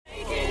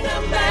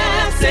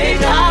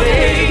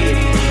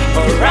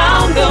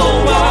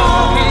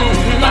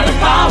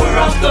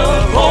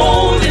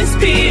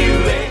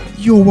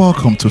You're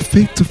welcome to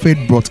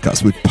Faith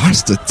broadcast with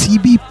Pastor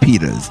T.B.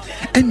 Peters.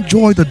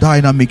 Enjoy the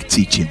dynamic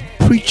teaching,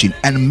 preaching,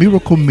 and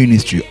miracle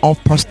ministry of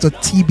Pastor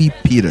T.B.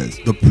 Peters,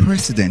 the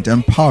president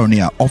and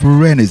pioneer of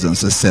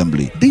Renaissance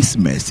Assembly. This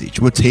message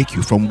will take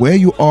you from where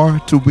you are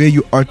to where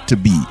you are to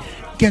be.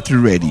 Get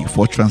ready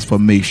for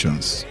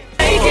transformations.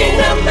 Making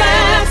a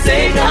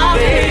message of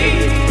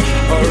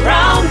faith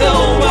around the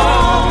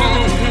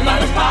world by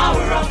the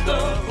power of the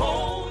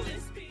Holy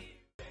Spirit.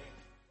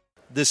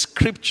 The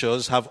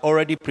scriptures have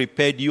already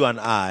prepared you and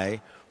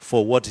I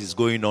for what is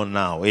going on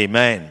now.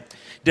 Amen.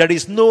 There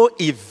is no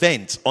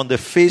event on the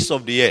face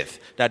of the earth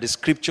that the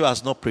scripture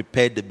has not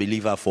prepared the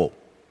believer for.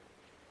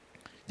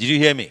 Did you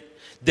hear me?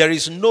 There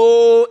is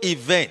no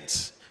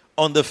event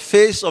on the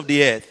face of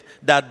the earth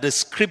that the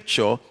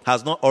scripture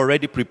has not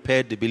already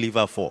prepared the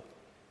believer for.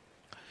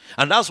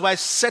 And that's why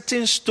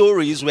certain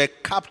stories were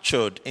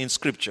captured in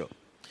scripture.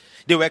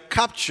 They were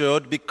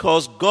captured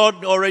because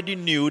God already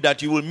knew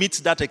that you will meet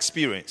that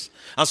experience.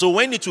 And so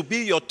when it will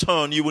be your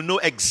turn, you will know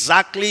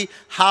exactly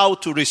how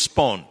to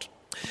respond.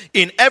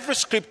 In every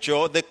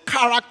scripture, the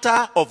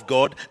character of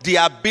God, the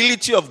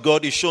ability of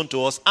God is shown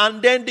to us,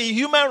 and then the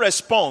human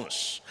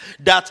response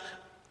that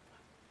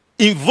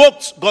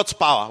invoked God's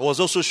power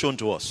was also shown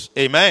to us.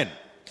 Amen.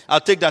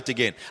 I'll take that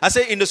again. I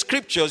say in the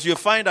scriptures, you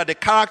find that the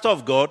character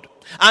of God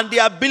and the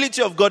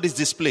ability of God is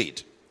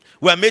displayed.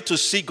 We are made to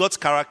see God's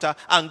character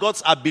and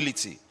God's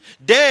ability.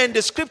 Then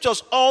the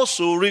scriptures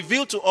also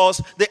reveal to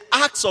us the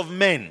acts of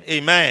men.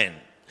 Amen.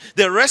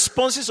 The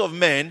responses of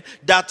men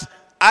that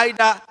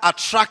either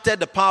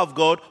attracted the power of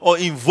God or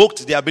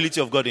invoked the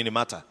ability of God in the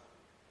matter.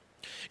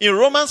 In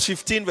Romans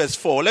 15 verse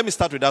 4, let me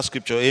start with that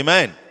scripture.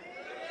 Amen.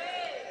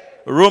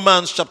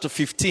 Romans chapter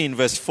 15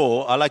 verse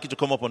 4. I'd like you to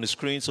come up on the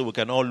screen so we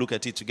can all look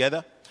at it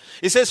together.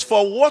 It says,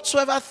 for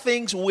whatsoever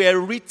things were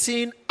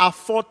written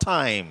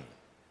aforetime,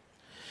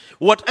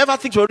 whatever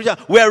things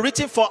were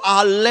written for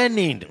our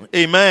learning.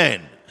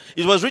 Amen.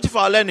 It was written for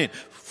our learning.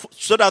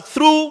 So that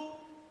through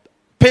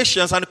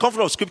patience and the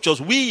comfort of scriptures,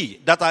 we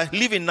that are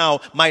living now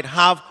might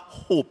have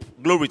hope.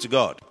 Glory to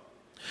God.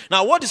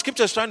 Now, what the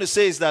scripture is trying to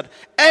say is that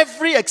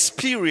every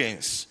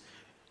experience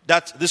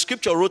that the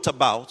scripture wrote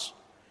about,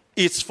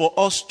 it's for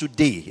us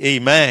today.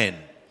 Amen.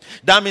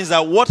 That means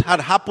that what had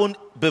happened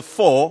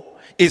before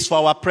is for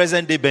our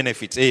present day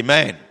benefit.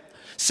 Amen.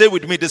 Say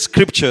with me, the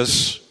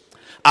scriptures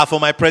are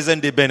for my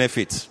present day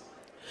benefit.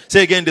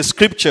 Say again, the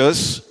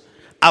scriptures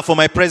are for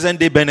my present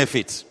day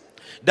benefit.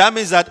 That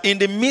means that in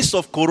the midst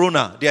of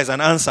corona, there's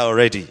an answer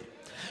already.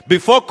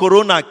 Before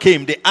corona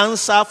came, the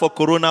answer for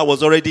corona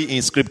was already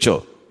in scripture.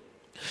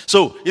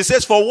 So it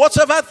says, for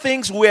whatever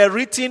things were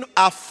written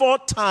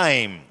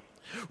aforetime,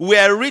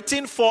 were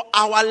written for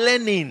our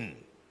learning.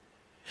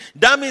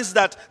 That means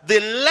that the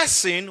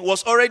lesson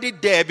was already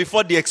there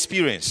before the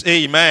experience.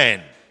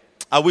 Amen.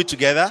 Are we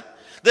together?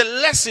 The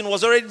lesson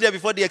was already there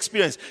before the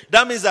experience.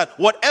 That means that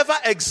whatever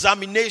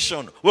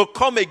examination will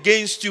come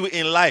against you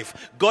in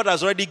life, God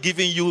has already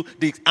given you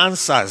the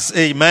answers.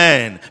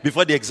 Amen.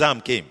 Before the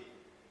exam came.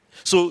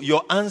 So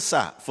your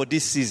answer for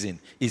this season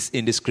is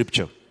in the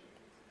scripture.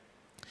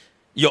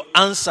 Your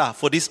answer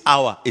for this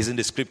hour is in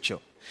the scripture.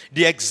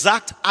 The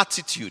exact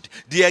attitude,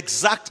 the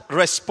exact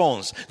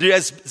response, the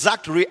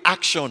exact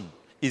reaction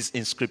is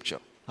in scripture.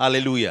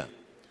 Hallelujah.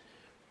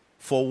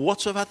 For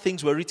whatsoever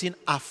things were written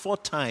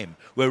aforetime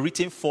were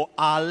written for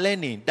our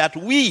learning, that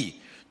we,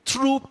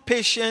 through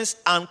patience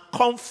and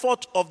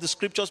comfort of the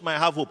scriptures, might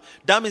have hope.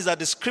 That means that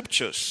the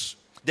scriptures,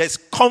 there's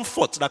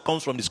comfort that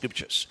comes from the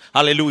scriptures.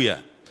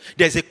 Hallelujah.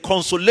 There's a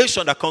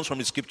consolation that comes from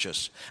the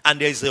scriptures. And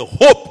there's a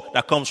hope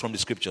that comes from the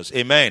scriptures.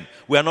 Amen.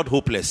 We are not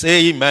hopeless.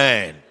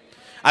 Amen.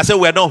 I said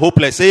we are not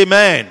hopeless.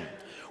 Amen.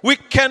 We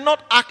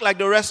cannot act like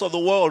the rest of the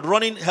world,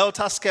 running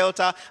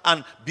helter-skelter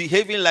and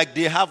behaving like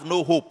they have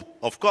no hope.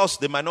 Of course,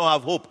 they might not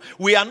have hope.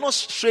 We are not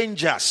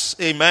strangers,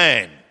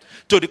 amen,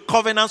 to the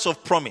covenants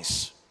of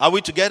promise. Are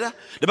we together?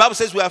 The Bible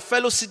says we are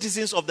fellow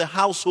citizens of the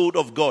household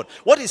of God.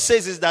 What it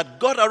says is that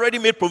God already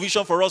made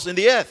provision for us in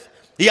the earth.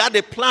 He had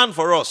a plan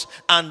for us.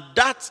 And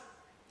that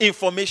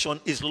information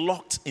is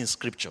locked in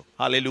scripture.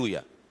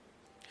 Hallelujah.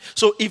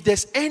 So if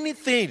there's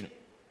anything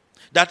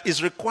that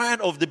is required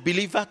of the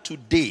believer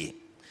today,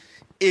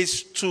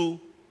 is to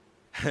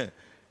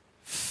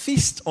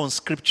feast on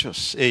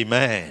scriptures.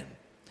 Amen.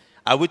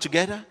 Are we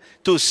together?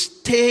 To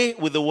stay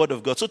with the word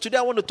of God. So today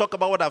I want to talk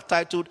about what I've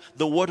titled,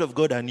 the word of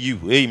God and you.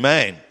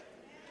 Amen.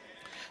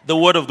 The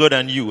word of God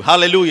and you.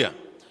 Hallelujah.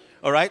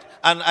 All right.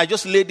 And I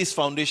just laid this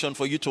foundation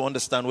for you to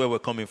understand where we're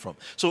coming from.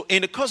 So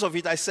in the course of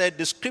it, I said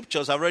the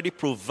scriptures have already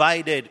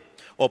provided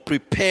or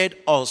prepared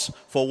us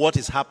for what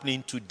is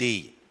happening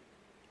today.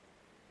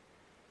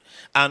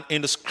 And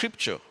in the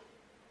scripture,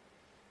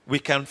 we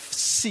can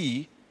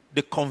see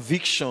the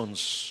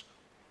convictions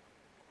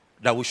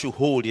that we should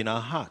hold in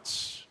our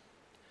hearts,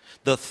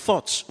 the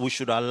thoughts we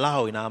should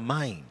allow in our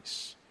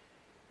minds,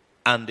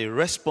 and the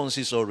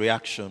responses or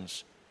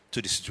reactions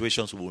to the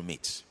situations we will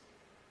meet.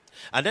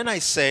 And then I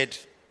said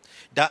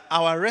that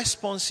our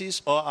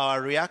responses or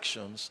our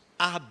reactions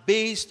are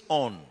based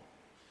on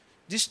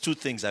these two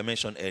things I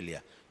mentioned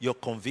earlier. your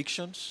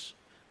convictions,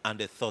 and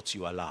the thoughts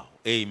you allow.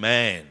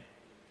 Amen.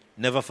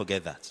 Never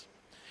forget that.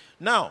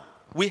 Now,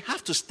 we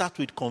have to start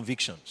with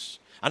convictions.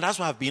 And that's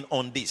why I've been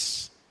on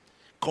this.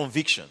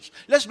 Convictions.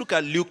 Let's look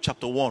at Luke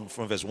chapter 1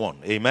 from verse 1.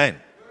 Amen.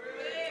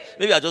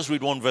 Maybe I'll just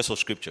read one verse of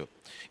scripture.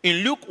 In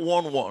Luke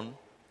 1:1,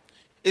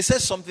 it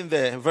says something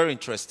there very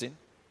interesting.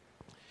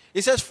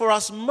 It says, for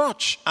as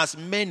much as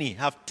many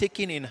have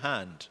taken in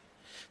hand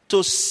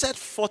to set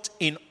forth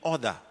in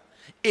order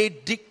a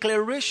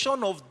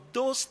declaration of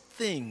those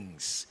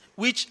things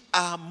which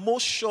are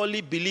most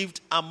surely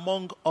believed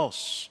among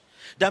us.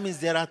 That means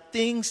there are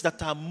things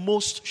that are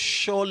most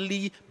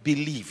surely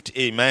believed.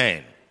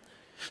 Amen.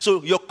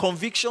 So your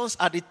convictions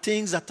are the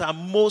things that are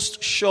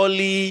most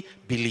surely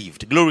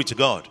believed. Glory to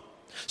God.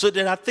 So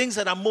there are things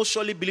that are most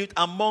surely believed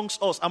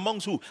amongst us.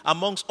 Amongst who?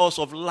 Amongst us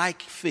of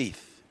like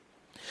faith.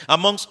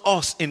 Amongst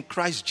us in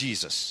Christ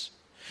Jesus.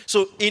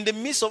 So in the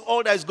midst of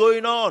all that is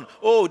going on,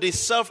 the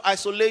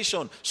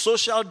self-isolation,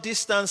 social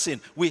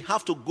distancing, we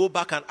have to go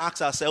back and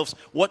ask ourselves,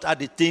 what are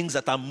the things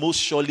that are most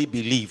surely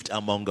believed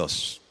among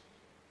us?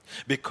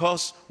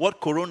 Because what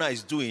Corona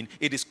is doing,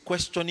 it is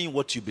questioning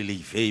what you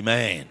believe.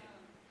 Amen.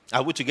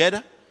 Are we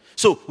together?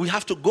 So we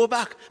have to go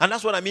back. And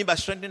that's what I mean by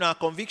strengthening our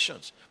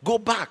convictions. Go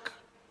back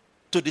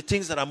to the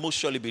things that are most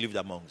surely believed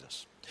among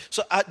us.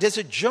 So there's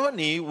a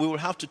journey we will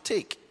have to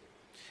take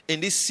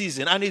in this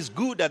season. And it's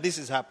good that this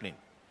is happening.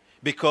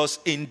 Because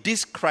in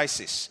this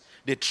crisis,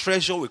 the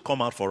treasure will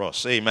come out for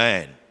us.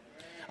 Amen.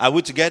 Are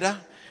we together?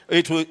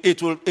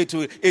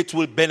 It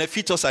will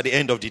benefit us at the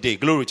end of the day.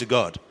 Glory to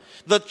God.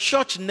 The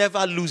church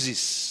never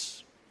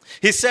loses.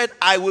 He said,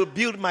 I will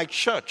build my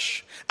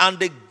church, and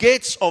the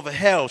gates of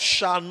hell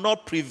shall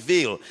not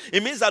prevail.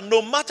 It means that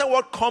no matter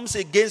what comes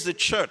against the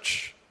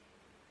church,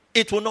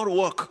 it will not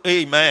work.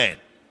 Amen.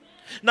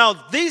 Now,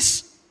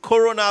 this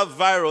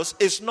coronavirus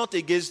is not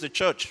against the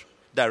church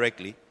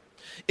directly.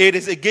 It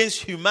is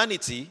against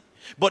humanity,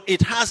 but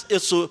it has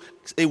also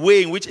a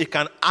way in which it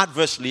can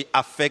adversely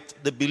affect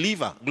the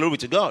believer. Glory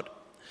to God.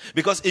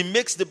 Because it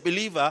makes the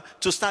believer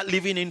to start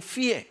living in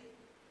fear.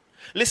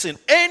 Listen,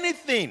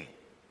 anything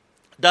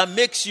that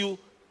makes you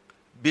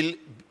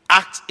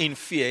act in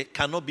fear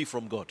cannot be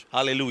from God.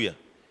 Hallelujah.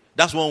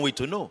 That's one way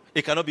to know.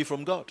 It cannot be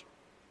from God.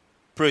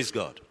 Praise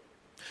God.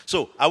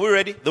 So, are we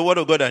ready? The word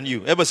of God and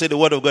you. Everybody say the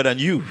word of God and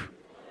you.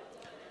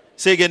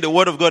 Say again, the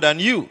word of God and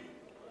you.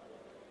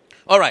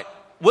 All right.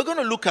 We're going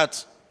to look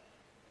at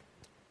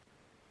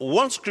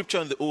one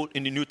scripture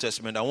in the New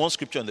Testament and one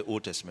scripture in the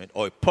Old Testament,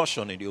 or a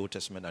portion in the Old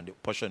Testament and a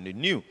portion in the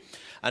New.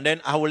 And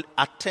then I will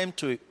attempt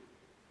to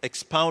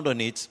expound on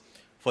it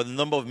for the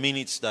number of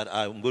minutes that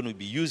I'm going to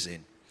be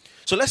using.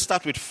 So let's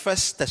start with 1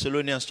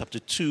 Thessalonians chapter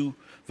 2,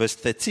 verse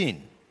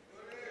 13.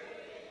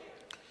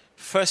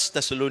 1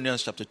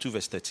 Thessalonians chapter 2,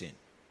 verse 13.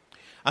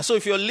 And so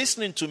if you're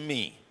listening to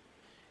me,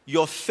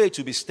 your faith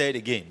will be stirred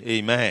again.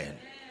 Amen.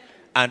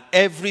 And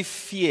every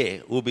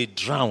fear will be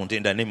drowned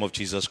in the name of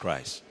Jesus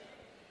Christ.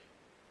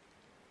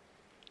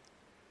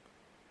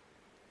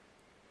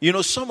 You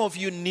know, some of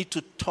you need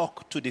to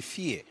talk to the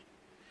fear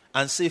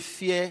and say,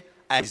 fear,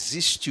 I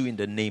resist you in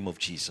the name of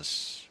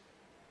Jesus.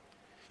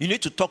 You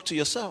need to talk to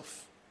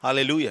yourself.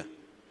 Hallelujah.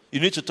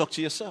 You need to talk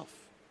to yourself.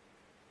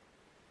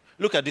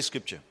 Look at this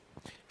scripture.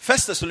 1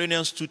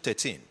 Thessalonians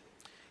 2:13.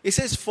 It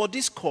says, for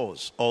this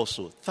cause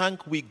also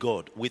thank we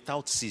God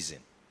without ceasing.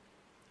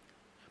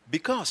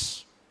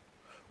 Because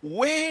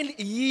when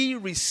ye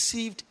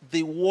received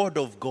the word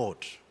of God,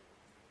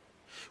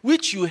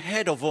 which you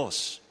heard of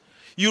us,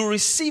 you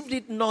received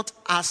it not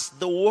as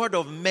the word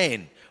of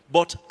men,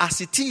 but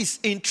as it is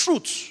in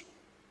truth,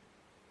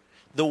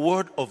 the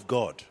word of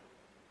God,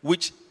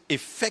 which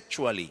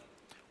effectually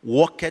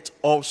worketh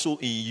also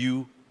in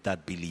you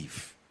that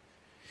believe.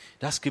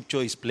 That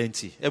scripture is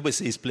plenty. Everybody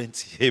say it's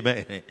plenty.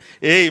 Amen.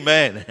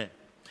 Amen.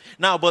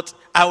 Now, but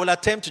I will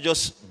attempt to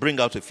just bring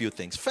out a few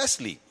things.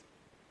 Firstly,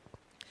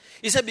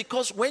 he said,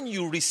 because when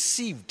you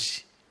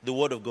received the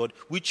word of God,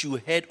 which you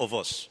heard of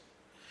us.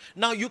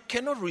 Now, you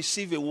cannot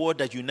receive a word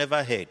that you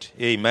never heard.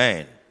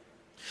 Amen.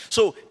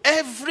 So,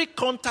 every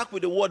contact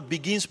with the word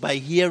begins by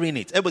hearing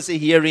it. Everybody say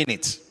hearing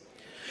it.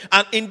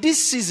 And in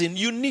this season,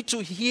 you need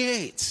to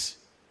hear it.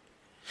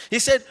 He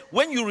said,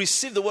 when you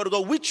receive the word of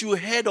God, which you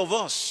heard of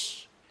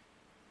us.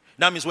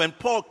 That means when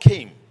Paul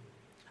came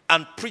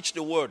and preached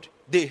the word,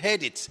 they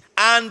heard it.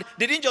 And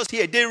they didn't just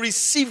hear, they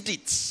received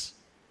it.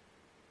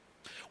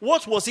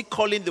 What was he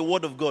calling the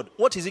word of God?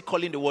 What is he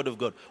calling the word of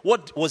God?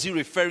 What was he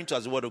referring to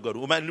as the word of God?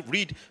 We might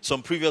read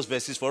some previous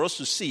verses for us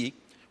to see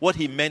what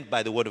he meant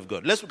by the word of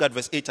God. Let's look at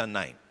verse 8 and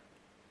 9.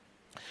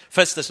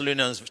 1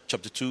 Thessalonians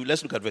chapter 2,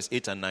 let's look at verse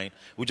 8 and 9.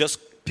 We'll just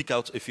pick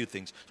out a few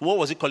things. So what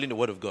was he calling the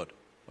word of God?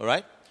 All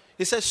right?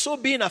 He says, so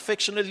being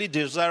affectionately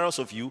desirous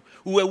of you,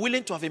 we were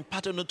willing to have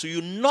imparted unto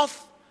you not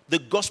the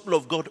gospel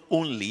of God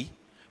only,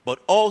 but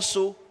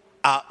also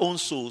our own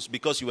souls,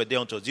 because you were there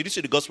unto us. Did you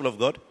see the gospel of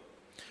God?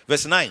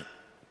 Verse 9.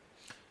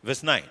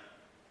 Verse 9.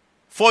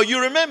 For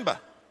you remember,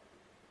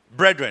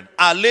 brethren,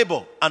 our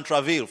labor and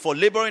travail, for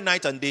laboring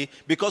night and day,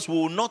 because we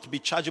will not be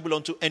chargeable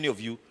unto any of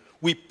you,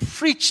 We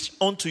preached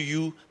unto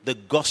you the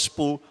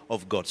gospel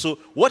of God. So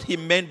what he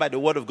meant by the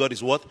word of God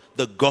is what?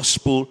 The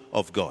gospel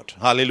of God.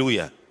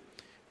 Hallelujah.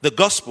 The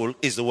gospel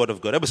is the word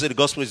of God. Everybody say the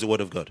gospel is the word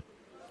of God.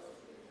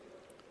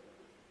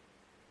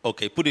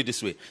 Okay, put it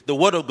this way. The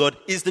word of God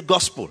is the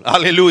gospel.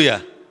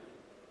 Hallelujah.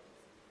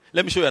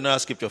 Let me show you another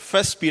scripture.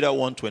 1 Peter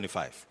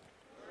 1:25.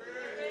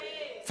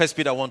 1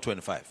 Peter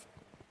 1:25.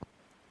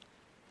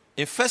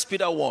 In 1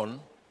 Peter 1,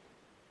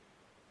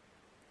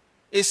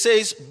 it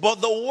says, but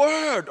the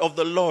word of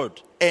the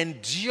Lord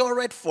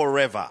endureth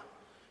forever.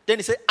 Then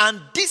it says, and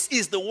this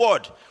is the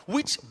word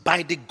which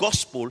by the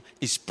gospel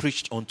is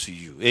preached unto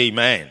you.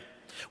 Amen.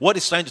 What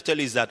it's trying to tell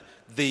you is that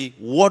the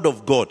word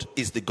of God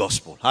is the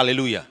gospel.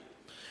 Hallelujah.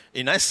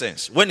 In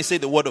essence, when you say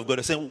the word of God,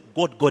 you're saying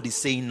what God is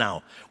saying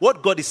now.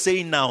 What God is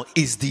saying now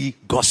is the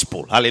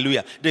gospel.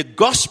 Hallelujah. The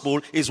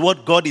gospel is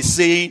what God is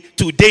saying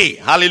today.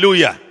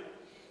 Hallelujah.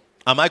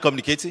 Am I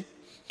communicating?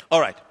 All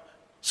right.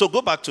 So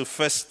go back to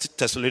 1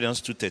 Thessalonians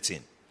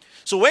 2:13.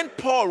 So when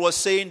Paul was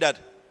saying that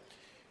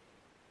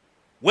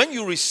when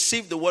you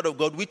receive the word of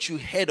God, which you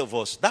heard of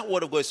us, that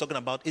word of God is talking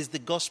about is the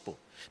gospel.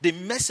 The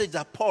message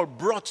that Paul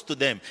brought to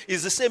them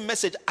is the same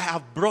message I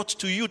have brought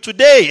to you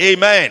today.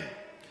 Amen.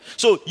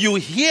 So you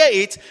hear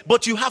it,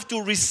 but you have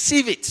to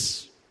receive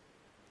it.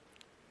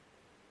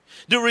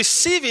 The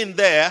receiving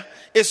there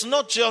is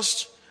not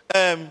just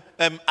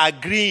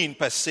agreeing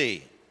per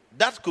se.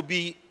 That could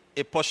be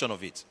a portion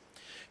of it.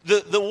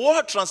 The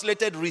word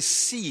translated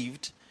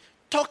received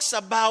talks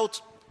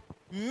about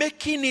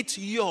making it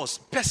yours,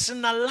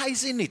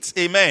 personalizing it.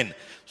 Amen.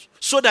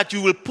 So that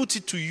you will put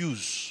it to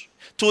use,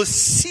 to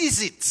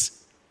seize it.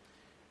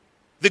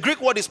 The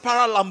Greek word is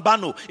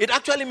paralambano. It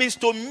actually means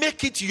to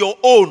make it your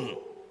own,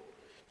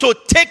 to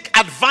take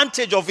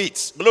advantage of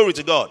it. Glory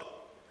to God.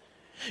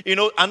 You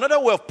know, another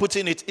way of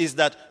putting it is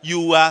that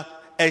you are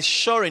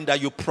assuring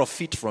that you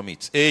profit from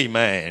it.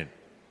 Amen.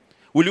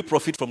 Will you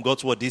profit from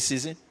God's word this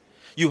season?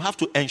 You have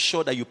to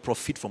ensure that you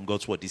profit from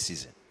God's word this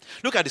season.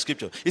 Look at the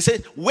scripture. It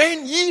says,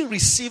 when ye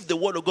receive the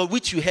word of God,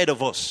 which you heard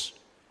of us.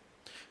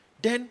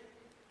 Then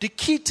the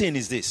key thing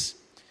is this.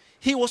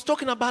 He was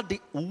talking about the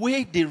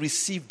way they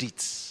received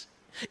it.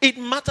 It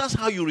matters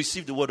how you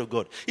receive the word of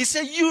God. He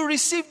said, you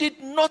received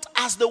it not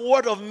as the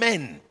word of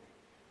men.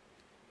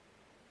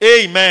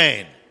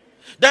 Amen.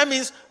 That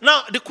means,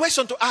 now, the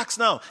question to ask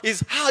now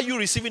is, how are you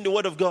receiving the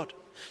word of God?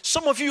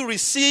 Some of you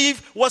receive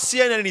what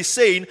CNN is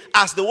saying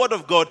as the word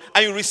of God,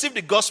 and you receive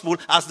the gospel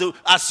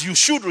as you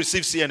should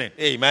receive CNN.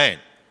 Amen.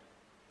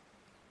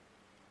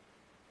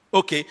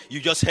 Okay, you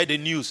just heard the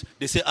news.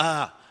 They say,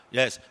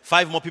 yes,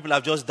 5 more people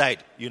have just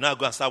died. You now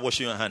go and start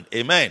washing your hand.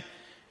 Amen.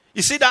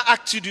 You see that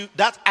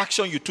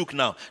action you took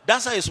now.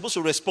 That's how you're supposed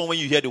to respond when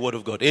you hear the word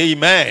of God.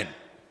 Amen.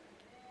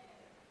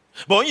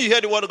 But when you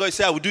hear the word of God, you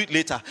say, I will do it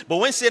later. But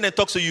when CNN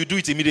talks to you, you do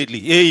it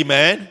immediately.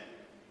 Amen.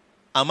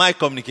 Am I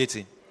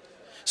communicating?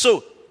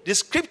 So, the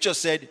scripture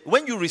said,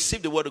 when you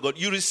received the word of God,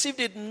 you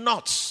received it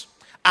not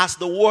as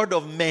the word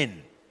of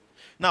men.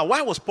 Now,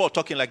 why was Paul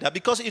talking like that?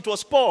 Because it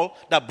was Paul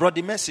that brought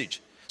the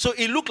message. So,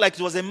 it looked like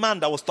it was a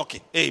man that was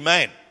talking.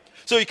 Amen.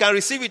 So, you can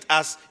receive it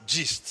as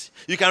gist.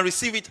 You can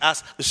receive it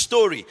as a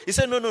story. He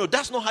said, no,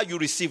 that's not how you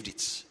received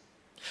it.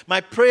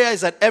 My prayer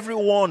is that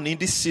everyone in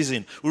this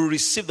season will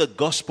receive the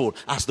gospel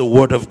as the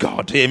word of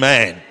God.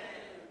 Amen.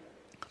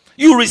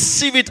 You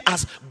receive it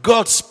as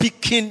God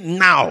speaking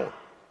now.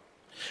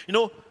 You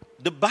know,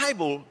 the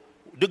Bible,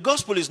 the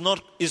gospel is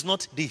not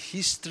the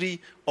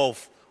history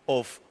of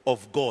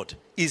God.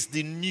 It's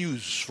the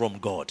news from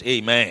God.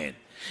 Amen.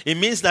 It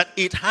means that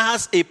it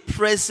has a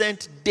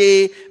present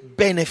day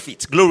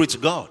benefit. Glory to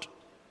God.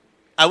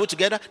 Are we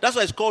together? That's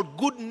why it's called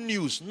good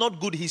news, not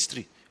good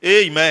history.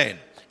 Amen.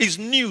 It's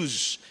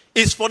news.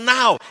 It's for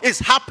now. It's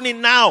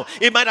happening now.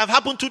 It might have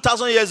happened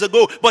 2,000 years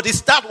ago, but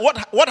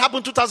what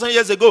happened 2,000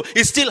 years ago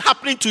is still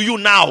happening to you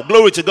now.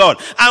 Glory to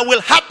God. And will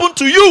happen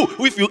to you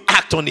if you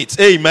act on it.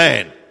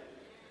 Amen.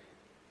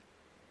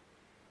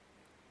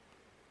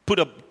 Put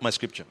up my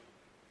scripture.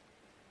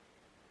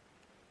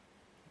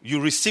 You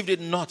received it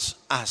not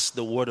as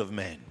the word of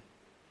man,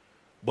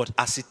 but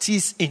as it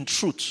is in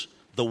truth,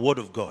 the word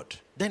of God.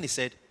 Then he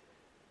said,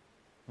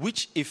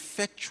 which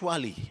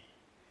effectually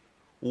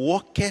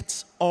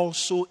worketh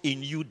also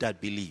in you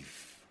that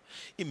believe.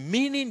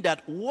 Meaning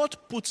that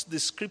what puts the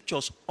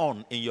scriptures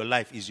on in your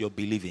life is your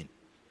believing.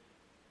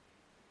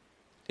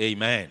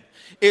 Amen.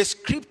 A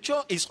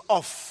scripture is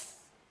off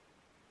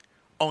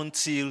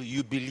until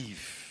you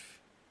believe.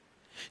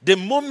 The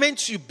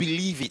moment you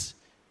believe it,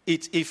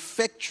 it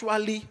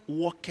effectually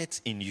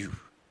worketh in you.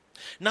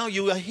 Now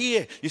you are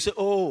here. You say,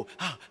 oh,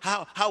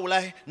 how will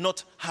I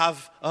not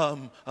have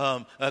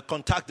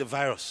contact the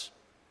virus?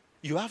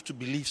 You have to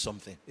believe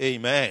something.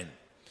 Amen.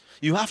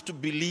 You have to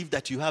believe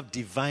that you have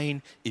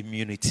divine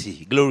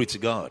immunity. Glory to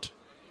God.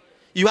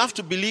 You have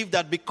to believe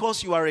that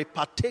because you are a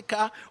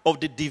partaker of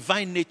the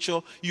divine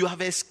nature, you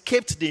have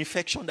escaped the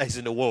infection that is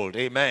in the world.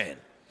 Amen.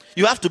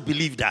 You have to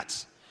believe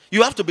that.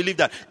 You have to believe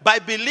that. By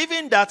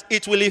believing that,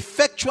 it will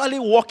effectually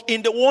work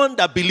in the one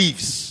that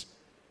believes.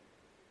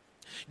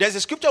 There's a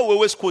scripture we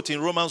always quote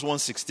in Romans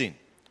 1:16.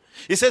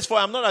 He says, for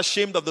I'm not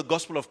ashamed of the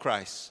gospel of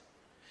Christ.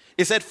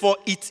 He said, for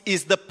it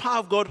is the power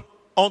of God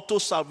unto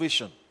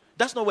salvation.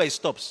 That's not where it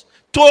stops.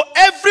 To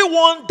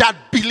everyone that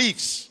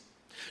believes.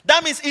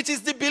 That means it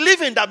is the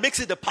believing that makes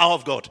it the power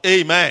of God.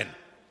 Amen.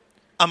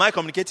 Am I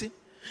communicating?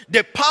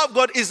 The power of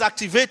God is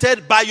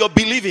activated by your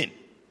believing.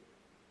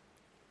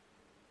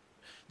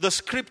 The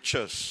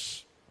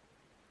scriptures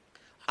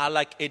are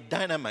like a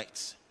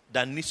dynamite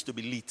that needs to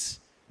be lit.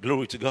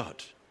 Glory to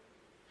God.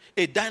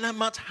 A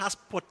dynamite has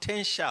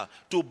potential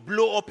to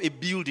blow up a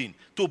building,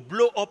 to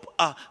blow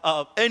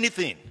up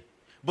anything.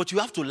 But you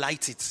have to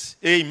light it.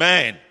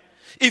 Amen.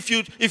 If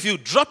you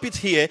drop it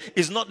here,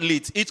 it's not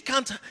lit.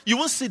 You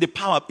won't see the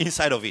power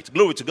inside of it.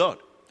 Glory to God.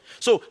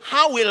 So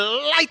how we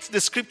light the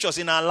scriptures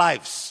in our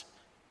lives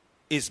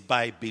is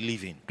by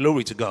believing.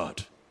 Glory to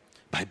God.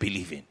 By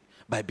believing.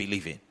 By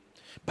believing.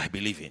 By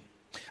believing.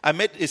 I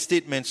made a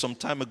statement some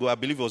time ago, I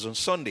believe it was on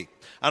Sunday,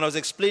 and I was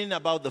explaining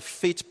about the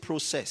faith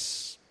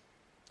process.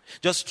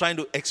 Just trying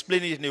to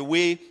explain it in a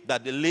way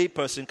that the lay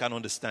person can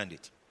understand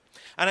it.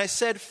 And I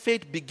said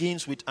faith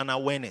begins with an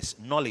awareness,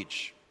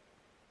 knowledge.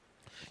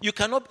 You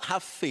cannot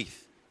have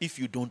faith if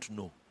you don't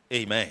know.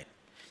 Amen.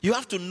 You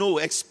have to know,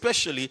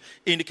 especially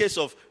in the case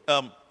of,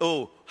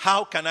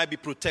 how can I be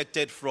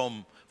protected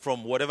from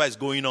whatever is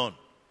going on?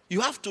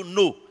 You have to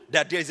know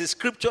that there is a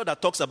scripture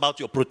that talks about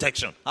your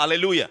protection.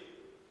 Hallelujah.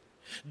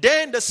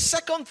 Then the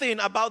second thing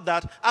about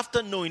that,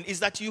 after knowing, is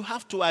that you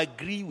have to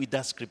agree with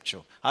that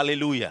scripture.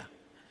 Hallelujah.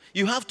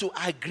 You have to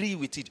agree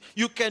with it.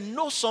 You can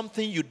know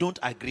something you don't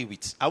agree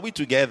with. Are we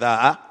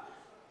together?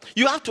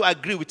 You have to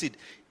agree with it.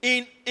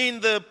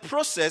 In the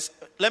process,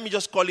 let me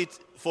just call it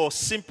for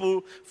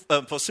simple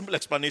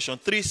explanation,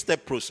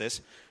 3-step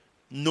process: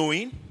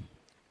 knowing,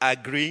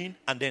 agreeing,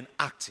 and then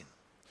acting.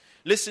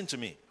 Listen to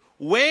me.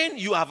 When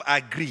you have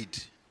agreed,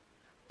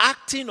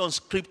 acting on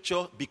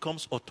scripture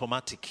becomes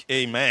automatic.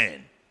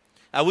 Amen.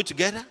 Are we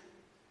together?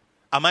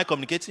 Am I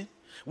communicating?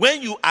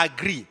 When you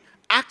agree,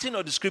 acting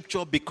on the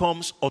scripture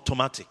becomes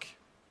automatic.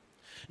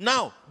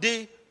 Now,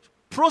 the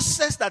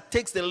process that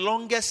takes the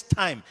longest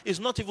time is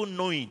not even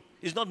knowing.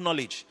 It's not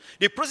knowledge.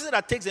 The process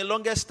that takes the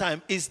longest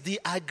time is the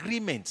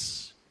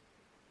agreements.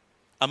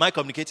 Am I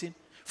communicating?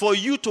 For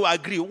you to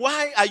agree.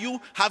 Why are you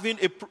having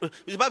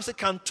the Bible says,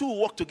 can two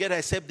walk together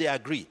except they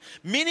agree?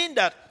 Meaning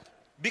that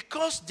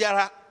because there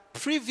are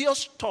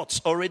previous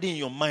thoughts already in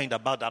your mind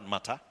about that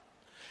matter,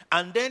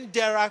 and then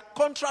there are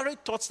contrary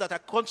thoughts that are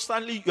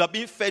constantly you are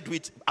being fed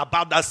with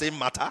about that same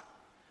matter.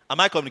 Am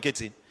I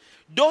communicating?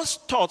 Those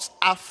thoughts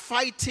are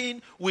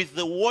fighting with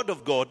the word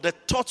of God, the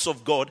thoughts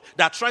of God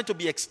that are trying to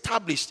be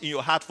established in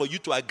your heart for you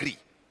to agree.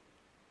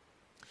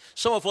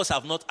 Some of us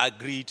have not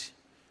agreed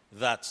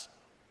that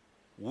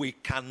we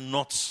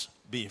cannot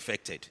be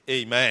infected.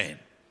 Amen.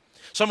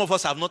 Some of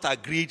us have not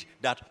agreed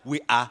that we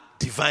are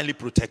divinely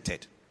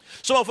protected.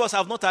 Some of us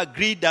have not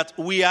agreed that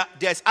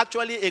there's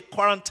actually a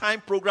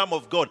quarantine program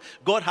of God.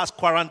 God has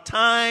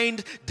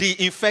quarantined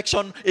the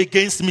infection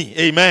against me.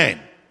 Amen.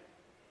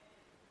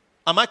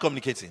 Am I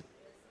communicating?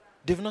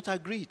 They've not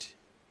agreed.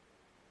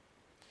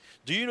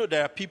 Do you know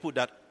there are people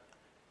that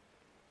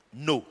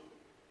know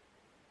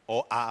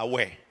or are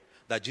aware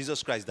that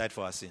Jesus Christ died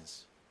for our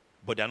sins,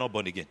 but they are not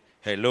born again?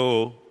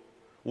 Hello?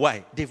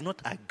 Why? They've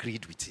not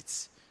agreed with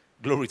it.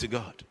 Glory to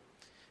God.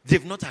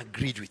 They've not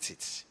agreed with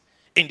it.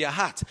 In their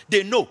heart,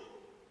 they know.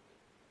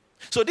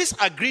 So this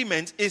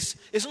agreement is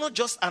not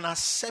just an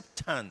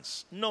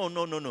acceptance.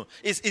 No.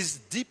 It's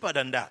deeper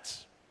than that.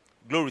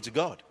 Glory to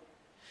God.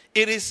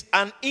 It is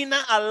an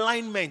inner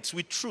alignment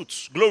with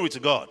truth. Glory to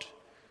God.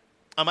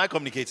 Am I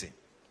communicating?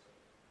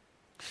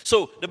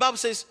 So the Bible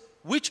says,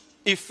 which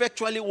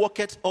effectually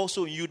worketh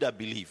also in you that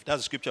believe.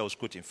 That's the scripture I was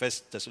quoting, 1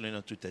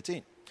 Thessalonians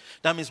 2:13.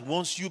 That means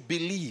once you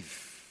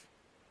believe,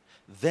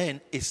 then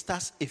it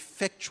starts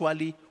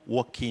effectually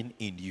working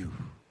in you.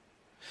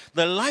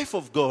 The life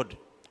of God,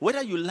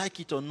 whether you like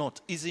it or not,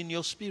 is in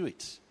your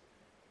spirit.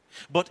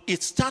 But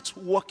it starts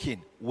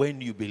working when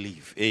you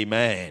believe.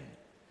 Amen.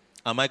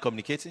 Am I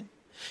communicating?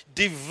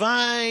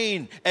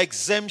 Divine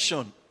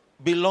exemption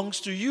belongs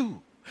to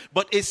you.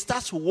 But it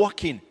starts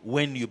working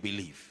when you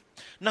believe.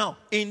 Now,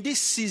 in this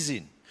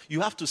season,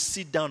 you have to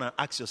sit down and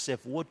ask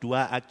yourself, what do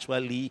I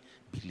actually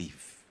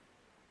believe?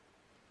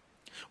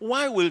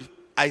 Why will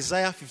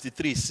Isaiah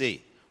 53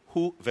 say,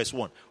 verse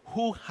 1,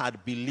 who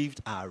had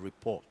believed our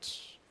report?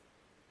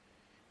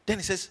 Then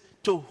it says,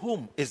 to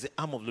whom is the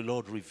arm of the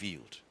Lord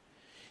revealed?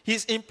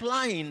 He's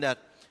implying that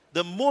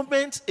the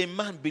moment a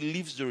man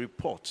believes the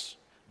report,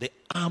 the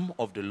arm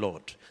of the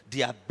Lord,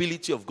 the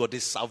ability of God, the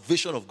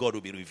salvation of God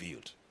will be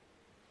revealed.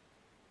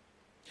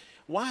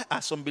 Why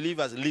are some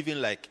believers living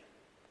like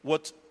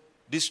what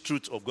this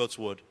truth of God's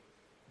word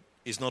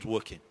is not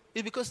working?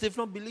 It's because they've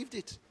not believed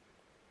it.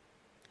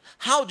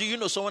 How do you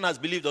know someone has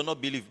believed or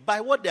not believed?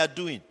 By what they are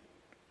doing.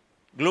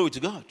 Glory to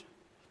God.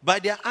 By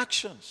their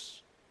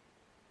actions.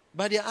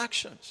 By their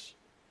actions.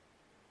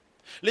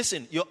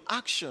 Listen, your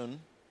action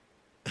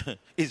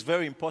is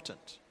very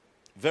important.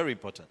 Very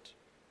important.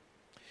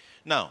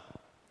 Now,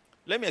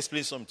 let me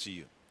explain something to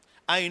you.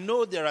 I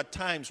know there are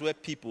times where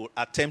people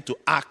attempt to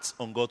act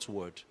on God's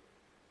word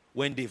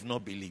when they've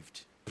not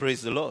believed.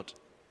 Praise the Lord.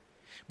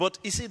 But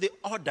you see, the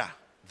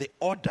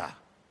order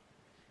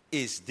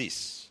is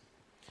this.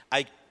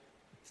 I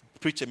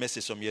preached a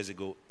message some years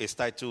ago. It's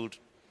titled,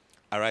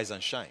 Arise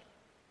and Shine.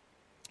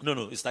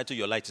 No, it's titled,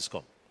 Your Light is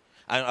Come.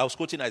 And I was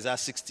quoting Isaiah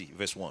 60,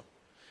 verse 1.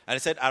 And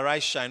it said,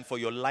 Arise, shine, for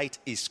your light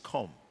is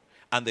come,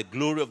 and the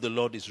glory of the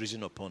Lord is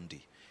risen upon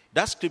thee.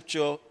 That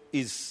scripture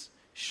is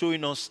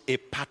showing us a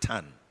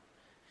pattern.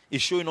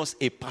 It's showing us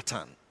a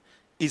pattern.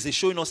 It's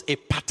showing us a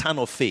pattern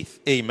of faith.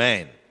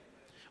 Amen.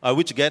 Are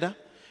we together?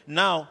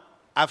 Now,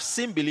 I've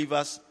seen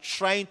believers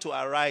trying to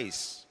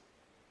arise,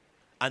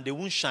 and they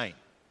won't shine.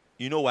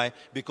 You know why?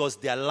 Because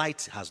their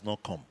light has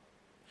not come.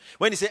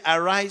 When he say,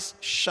 arise,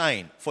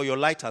 shine, for your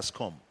light has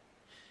come.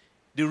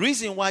 The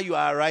reason why you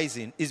are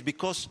arising is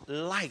because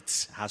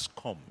light has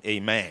come.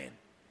 Amen.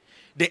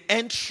 The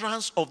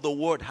entrance of the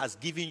word has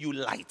given you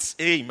light.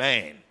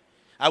 Amen.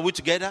 Are we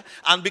together?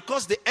 And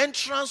because the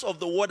entrance of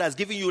the word has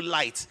given you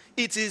light,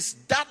 it is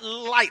that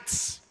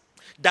light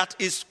that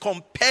is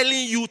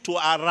compelling you to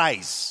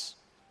arise.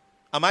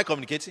 Am I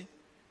communicating?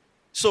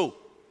 So,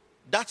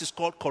 that is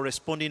called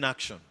corresponding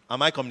action.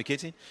 Am I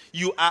communicating?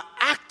 You are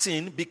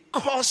acting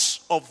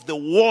because of the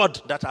word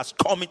that has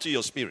come into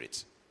your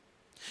spirit.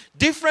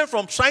 Different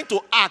from trying to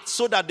act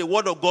so that the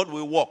word of God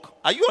will work.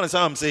 Are you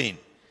understand what I'm saying?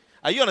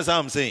 Are you understand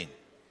what I'm saying?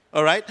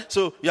 All right?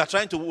 So you are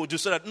trying to do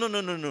so that,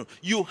 no.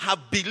 You have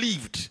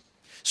believed.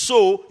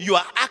 So you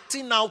are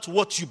acting out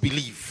what you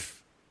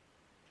believe.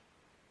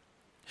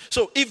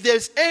 So if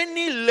there's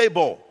any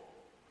labor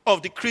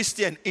of the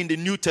Christian in the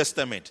New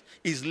Testament,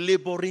 is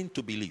laboring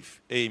to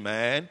believe.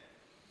 Amen.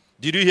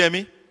 Did you hear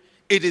me?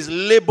 It is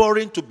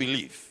laboring to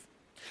believe.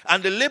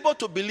 And the labor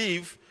to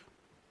believe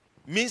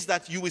means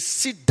that you will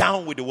sit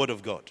down with the word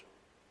of God.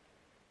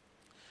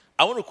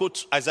 I want to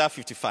quote Isaiah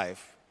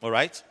 55, all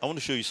right? I want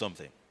to show you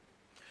something.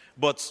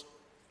 But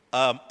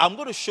I'm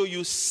going to show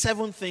you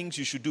 7 things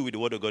you should do with the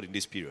word of God in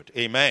this period.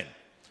 Amen.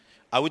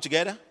 Are we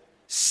together?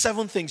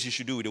 7 things you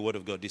should do with the word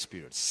of God this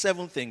period.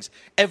 7 things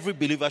every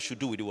believer should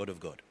do with the word of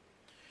God.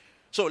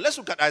 So let's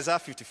look at Isaiah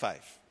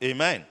 55.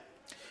 Amen.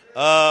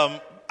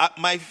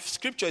 My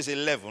scripture is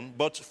 11,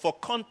 but for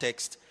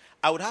context,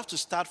 I would have to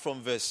start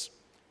from verse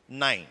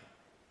 9.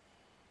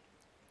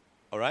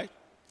 All right?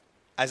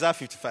 Isaiah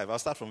 55. I'll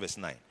start from verse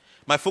 9.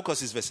 My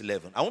focus is verse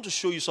 11. I want to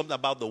show you something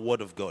about the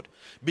word of God.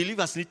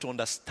 Believers need to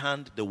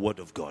understand the word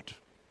of God.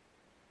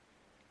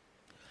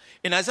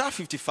 In Isaiah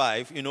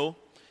 55,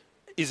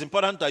 it's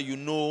important that you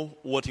know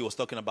what he was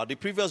talking about. The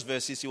previous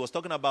verses, he was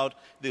talking about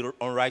the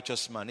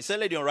unrighteous man. He said,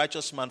 let the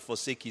unrighteous man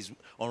forsake his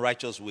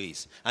unrighteous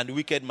ways, and the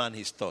wicked man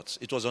his thoughts.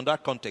 It was on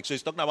that context. So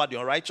he's talking about the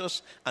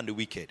unrighteous and the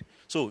wicked.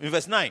 So in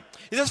verse 9,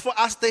 he says, for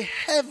as the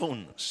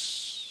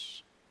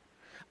heavens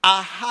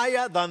are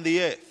higher than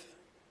the earth,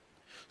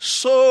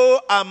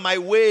 so are my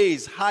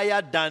ways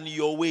higher than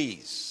your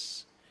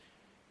ways.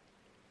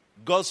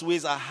 God's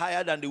ways are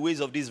higher than the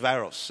ways of this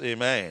virus.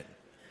 Amen.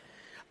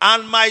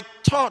 And my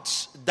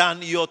thoughts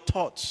than your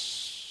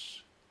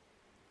thoughts.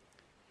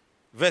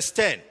 Verse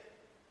 10.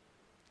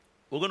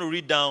 We're going to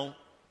read down.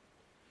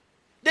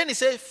 Then he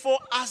says, for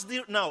as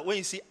the... Now, when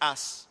you see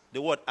as,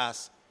 the word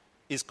as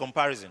is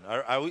comparison.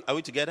 Are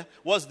we together?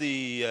 What's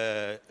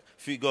the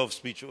figure of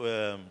speech?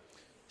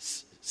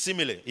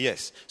 Simile,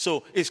 yes.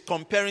 So it's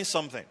comparing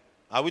something.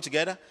 Are we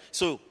together?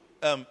 So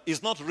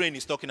it's not rain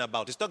he's talking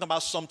about. He's talking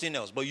about something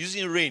else, but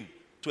using rain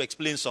to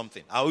explain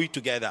something. Are we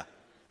together?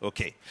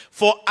 Okay.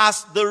 For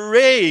as the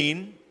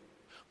rain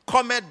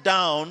cometh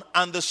down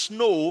and the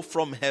snow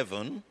from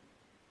heaven,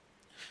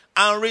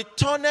 and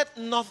returneth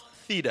not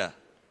thither.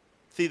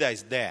 Thither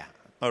is there.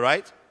 All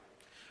right?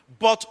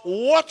 But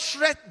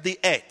watereth the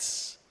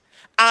earth,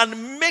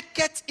 and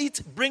maketh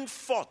it bring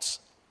forth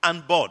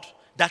and bud,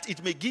 that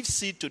it may give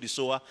seed to the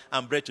sower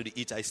and bread to the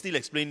eater. I still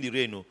explain the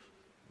rain,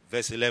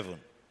 verse 11.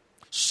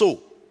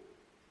 So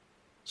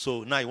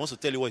now he wants to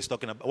tell you what he's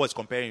talking about, what he's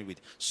comparing it with.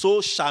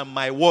 So shall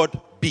my word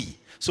be.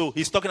 So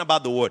he's talking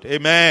about the word.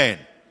 Amen.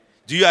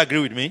 Do you agree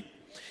with me?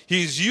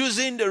 He's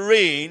using the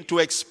rain to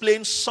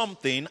explain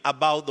something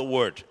about the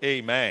word.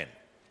 Amen.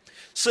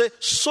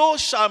 So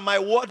shall my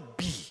word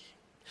be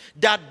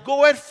that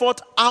goeth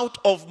forth out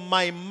of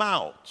my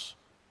mouth.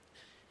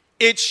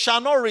 It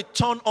shall not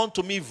return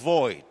unto me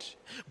void,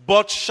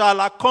 but shall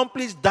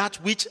accomplish that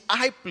which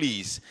I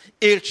please.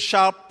 It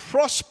shall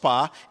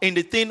prosper in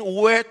the thing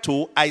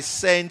whereto I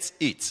sent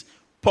it.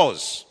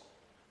 Pause.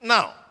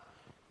 Now,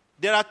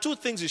 there are 2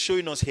 things he's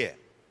showing us here.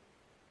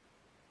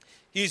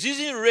 He's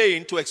using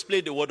rain to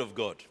explain the word of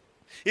God.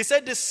 He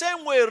said the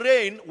same way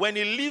rain, when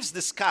it leaves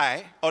the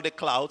sky or the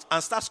clouds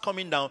and starts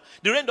coming down,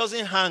 the rain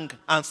doesn't hang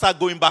and start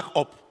going back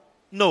up.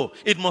 No,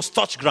 it must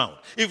touch ground.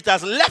 If it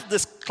has left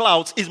the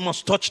clouds, it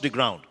must touch the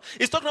ground.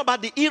 It's talking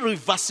about the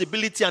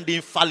irreversibility and the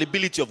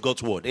infallibility of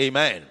God's word.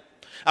 Amen.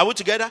 Are we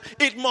together?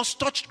 It must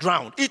touch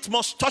ground. It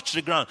must touch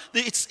the ground.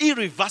 It's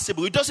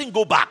irreversible. It doesn't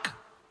go back.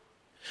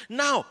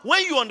 Now,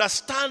 when you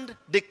understand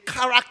the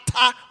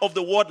character of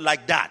the word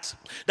like that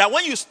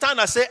when when you stand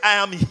and say, I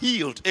am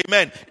healed,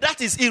 amen, that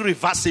is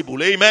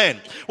irreversible,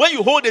 amen. When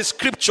you hold a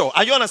scripture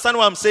and you understand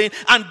what I'm saying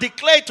and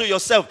declare to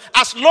yourself,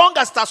 as long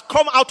as it has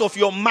come out of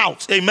your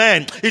mouth,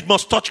 amen, it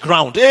must touch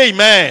ground,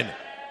 amen.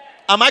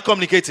 Am I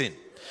communicating?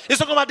 It's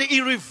talking about the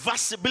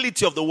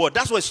irreversibility of the word.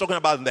 That's what it's talking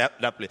about in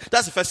that place.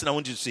 That's the first thing I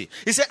want you to see.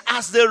 He said,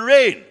 as the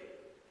rain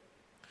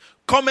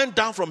coming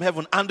down from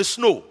heaven and the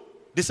snow,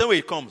 the same way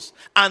it comes,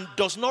 and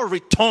does not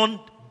return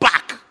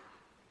back.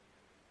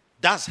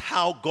 That's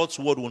how God's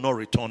word will not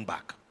return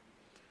back.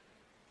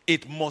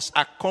 It must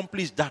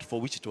accomplish that for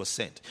which it was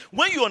sent.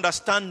 When you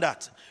understand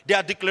that, there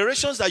are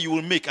declarations that you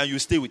will make and you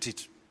stay with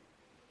it.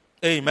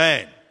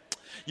 Amen.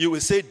 You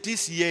will say,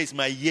 this year is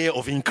my year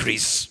of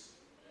increase.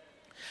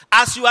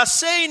 As you are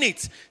saying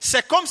it,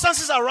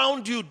 circumstances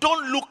around you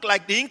don't look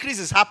like the increase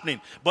is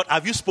happening. But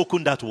have you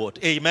spoken that word?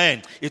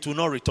 Amen. It will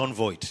not return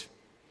void.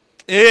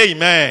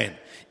 Amen.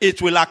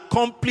 It will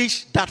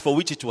accomplish that for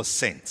which it was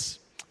sent.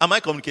 Am I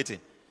communicating?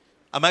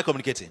 Am I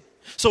communicating?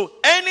 So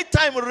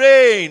anytime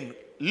rain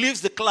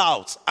leaves the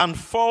clouds and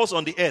falls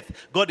on the earth,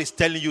 God is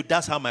telling you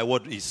that's how my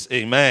word is.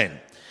 Amen.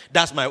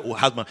 That's my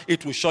husband.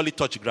 It will surely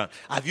touch the ground.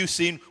 Have you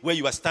seen where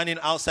you were standing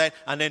outside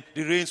and then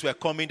the rains were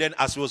coming, then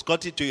as it was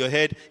got into your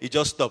head, it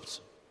just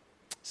stopped.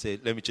 Say,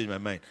 let me change my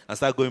mind and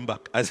start going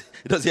back.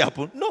 Does it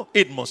happen? No,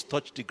 it must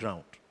touch the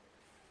ground.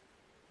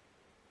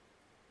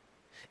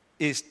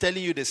 It's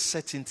telling you the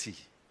certainty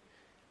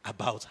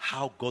about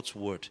how God's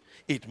word,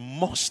 it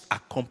must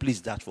accomplish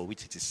that for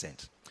which it is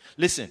sent.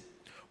 Listen,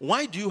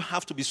 why do you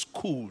have to be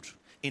schooled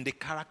in the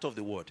character of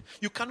the word?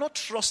 You cannot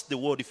trust the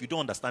word if you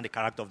don't understand the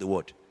character of the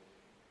word.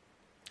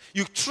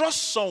 You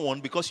trust someone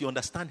because you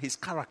understand his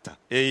character.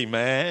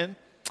 Amen.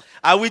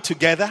 Are we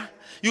together?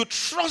 You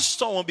trust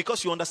someone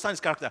because you understand his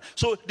character.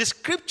 So the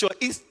scripture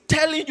is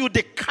telling you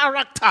the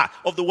character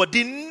of the word,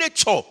 the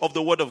nature of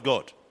the word of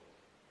God.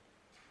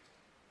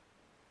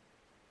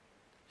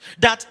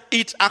 That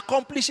it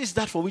accomplishes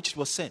that for which it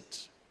was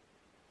sent.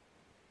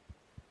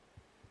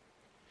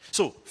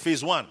 So,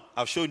 phase one,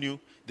 I've shown you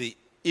the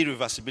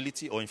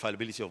irreversibility or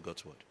infallibility of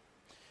God's word.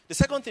 The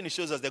second thing it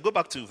shows us, they go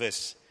back to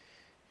verse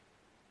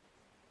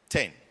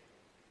 10.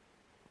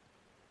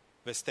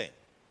 Verse 10.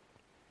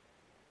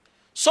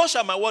 So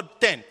shall my word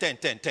 10.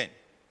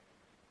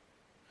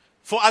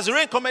 For as the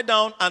rain cometh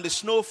down and the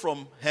snow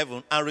from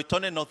heaven and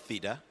returneth not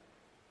thither,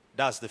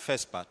 that's the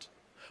first part,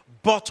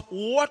 but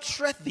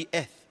watereth the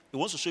earth. He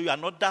wants to show you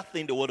another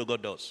thing the word of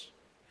God does.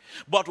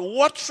 But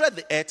watereth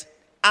the earth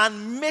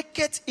and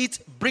maketh it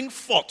bring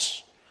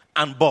forth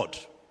and bud.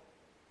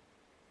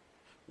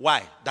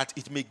 Why? That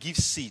it may give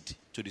seed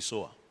to the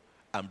sower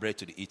and bread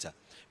to the eater.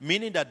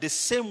 Meaning that the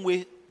same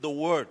way the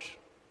word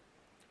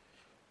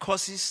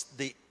causes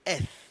the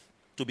earth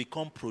to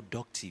become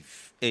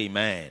productive.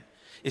 Amen.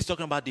 It's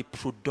talking about the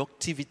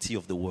productivity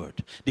of the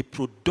word. The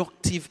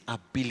productive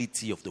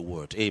ability of the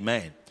word.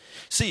 Amen.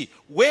 See,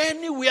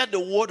 anywhere the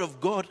word of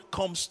God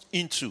comes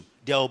into,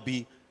 there will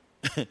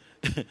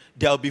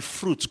be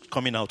fruit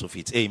coming out of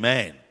it.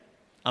 Amen.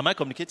 Am I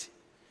communicating?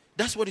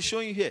 That's what he's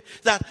showing you here.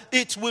 That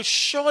it will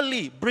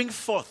surely bring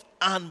forth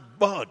and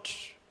bud.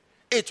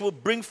 It will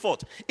bring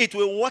forth. It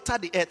will water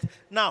the earth.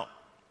 Now,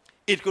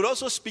 it could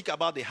also speak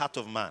about the heart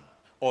of man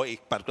or a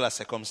particular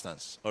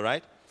circumstance. All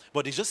right?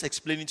 But it's just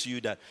explaining to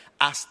you that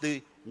as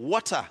the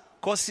water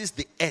causes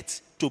the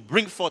earth to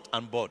bring forth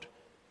and bud,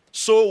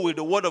 so will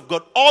the word of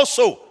God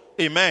also,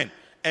 amen,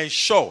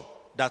 ensure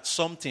that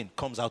something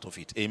comes out of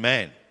it.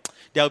 Amen.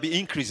 There will be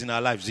increase in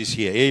our lives this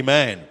year.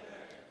 Amen.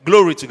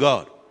 Glory to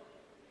God.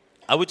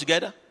 Are we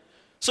together?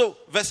 So,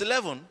 verse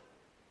 11,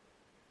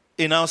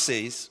 it now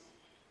says,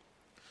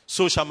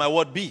 so shall my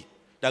word be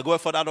that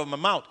goeth forth out of my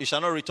mouth. It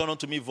shall not return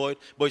unto me void,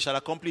 but it shall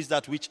accomplish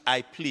that which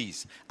I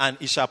please, and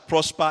it shall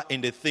prosper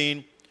in the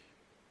thing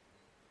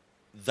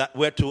that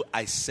whereto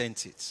I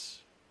sent it.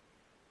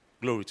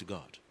 Glory to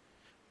God.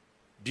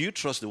 Do you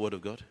trust the word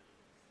of God?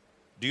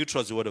 Do you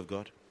trust the word of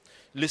God?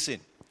 Listen,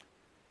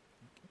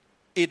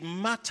 it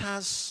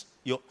matters.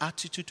 Your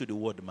attitude to the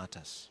word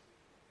matters.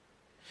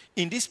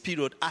 In this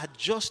period,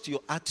 adjust your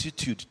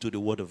attitude to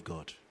the word of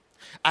God.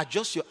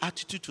 Adjust your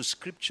attitude to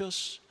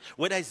scriptures,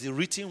 whether it's the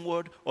written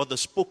word or the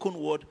spoken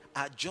word.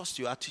 Adjust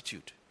your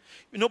attitude.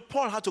 You know,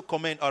 Paul had to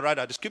commend, or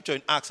rather, the scripture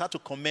in Acts had to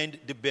commend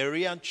the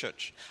Berean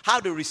church, how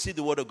they received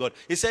the word of God.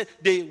 He said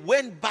they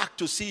went back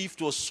to see if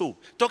it was so,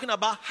 talking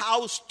about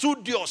how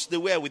studious they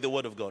were with the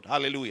word of God.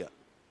 Hallelujah.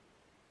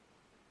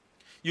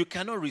 You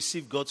cannot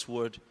receive God's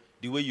word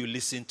the way you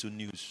listen to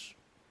news.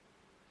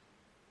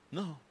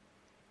 No.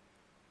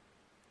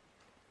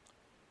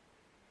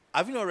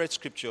 Have you not read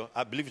scripture?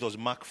 I believe it was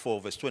Mark 4,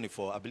 verse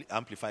 24,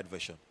 Amplified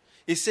Version.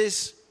 It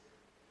says,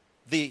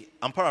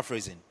 I'm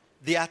paraphrasing,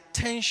 the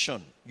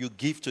attention you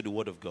give to the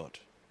word of God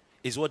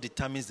is what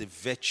determines the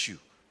virtue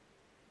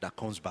that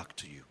comes back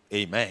to you.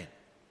 Amen.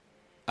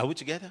 Are we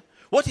together?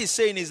 What he's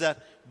saying is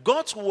that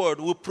God's word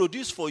will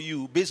produce for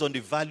you based on the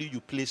value you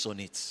place on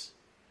it.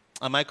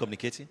 Am I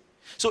communicating?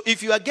 So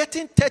if you are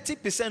getting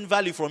 30%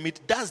 value from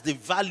it, that's the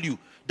value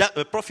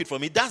profit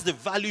from it, that's the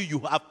value you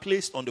have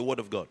placed on the word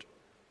of God.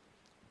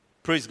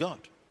 Praise God.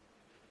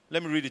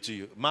 Let me read it to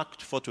you. Mark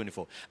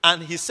 4:24.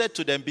 And he said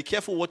to them, be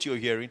careful what you're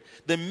hearing.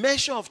 The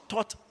measure of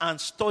thought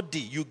and study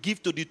you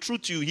give to the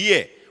truth you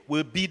hear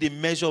will be the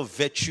measure of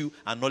virtue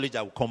and knowledge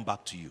that will come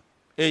back to you.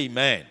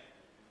 Amen.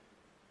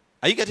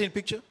 Are you getting the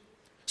picture?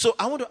 So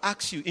I want to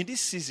ask you, in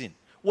this season,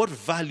 what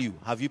value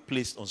have you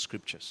placed on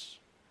scriptures?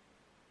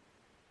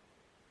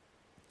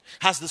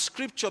 Has the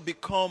scripture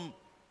become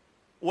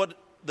what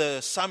the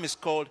psalmist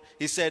called?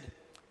 He said,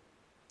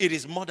 it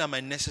is more than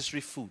my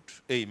necessary food.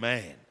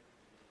 Amen.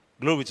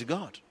 Glory to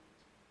God.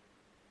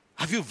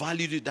 Have you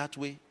valued it that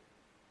way?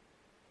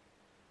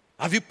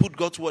 Have you put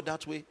God's word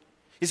that way?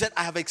 He said,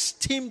 I have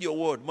esteemed your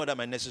word more than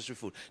my necessary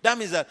food. That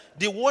means that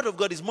the word of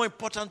God is more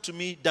important to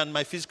me than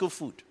my physical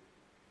food.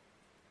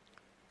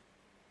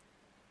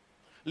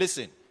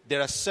 Listen,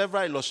 there are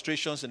several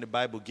illustrations in the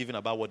Bible given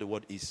about what the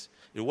word is.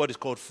 The word is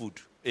called food.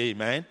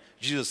 Amen.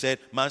 Jesus said,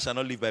 man shall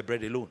not live by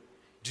bread alone.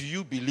 Do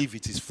you believe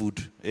it is food?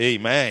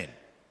 Amen.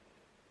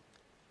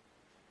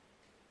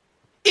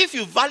 If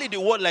you value the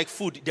word like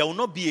food, there will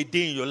not be a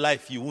day in your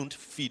life you won't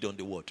feed on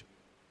the word.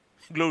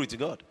 Glory to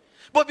God.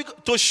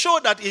 But to show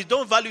that you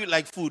don't value it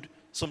like food,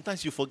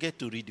 sometimes you forget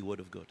to read the word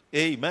of God.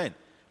 Amen.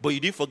 But you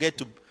didn't forget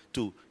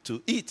to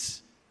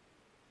eat.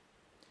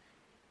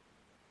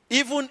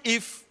 Even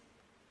if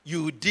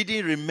you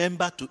didn't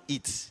remember to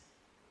eat,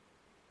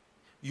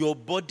 your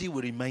body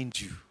will remind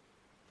you.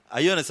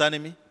 Are you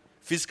understanding me?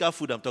 Physical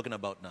food I'm talking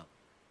about now.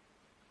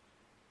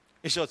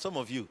 In short, some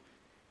of you,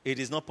 it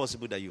is not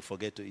possible that you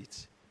forget to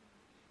eat.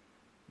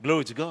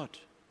 Glory to God.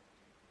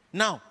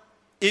 Now,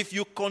 if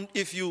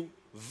you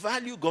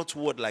value God's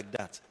word like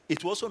that,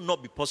 it will also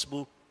not be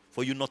possible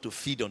for you not to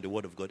feed on the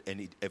word of God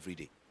every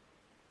day.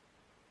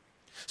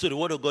 So the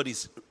word of God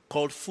is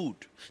called food.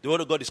 The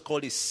word of God is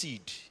called a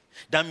seed.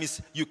 That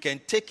means you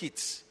can take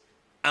it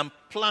and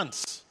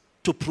plant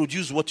to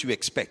produce what you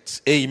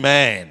expect.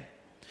 Amen.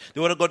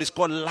 The word of God is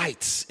called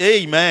light.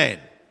 Amen.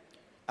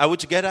 Are we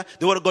together?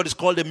 The word of God is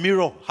called a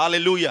mirror.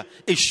 Hallelujah.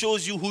 It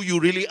shows you who you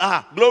really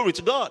are. Glory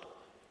to God.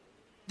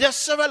 There are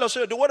several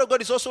illustrations. The word of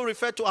God is also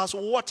referred to as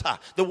water.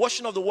 The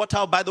washing of the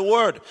water by the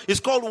word. It's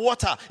called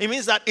water. It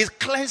means that it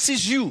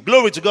cleanses you.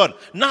 Glory to God.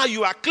 Now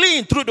you are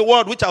clean through the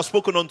word which I've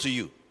spoken unto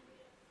you.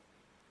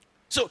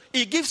 So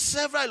it gives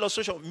several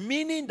illustrations,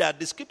 meaning that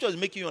the scripture is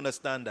making you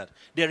understand that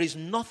there is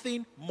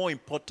nothing more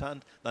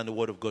important than the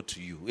word of God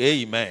to you.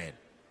 Amen.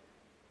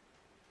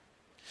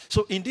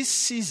 So in this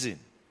season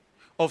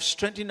of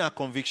strengthening our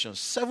convictions,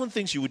 7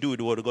 things you will do with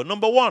the word of God.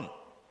 Number 1,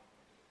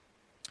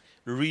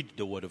 read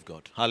the word of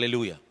God.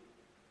 Hallelujah.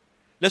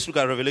 Let's look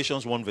at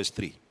Revelations 1 verse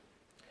 3.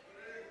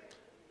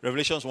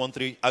 Revelations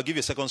 1:3. I'll give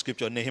you a second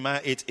scripture,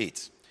 Nehemiah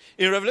 8:8.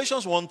 In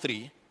Revelations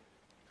 1:3,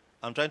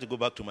 I'm trying to go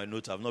back to my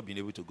notes. I've not been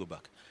able to go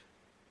back.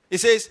 It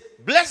says,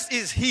 blessed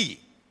is he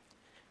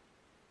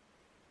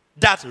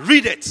that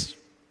readeth,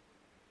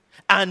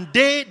 and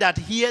they that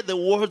hear the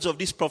words of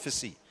this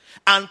prophecy,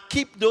 and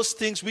keep those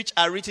things which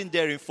are written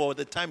therein, for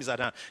the time is at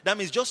hand. That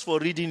means just for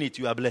reading it,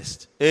 you are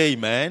blessed.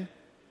 Amen.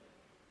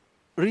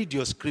 Read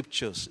your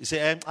scriptures. You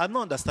say, I'm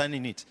not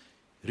understanding it.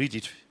 Read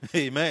it.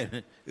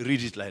 Amen.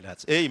 Read it like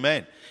that.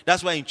 Amen.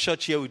 That's why in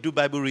church here we do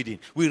Bible reading.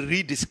 We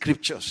read the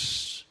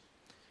scriptures.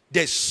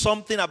 There's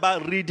something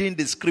about reading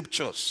the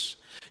scriptures.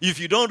 If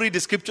you don't read the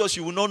scriptures,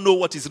 you will not know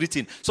what is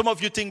written. Some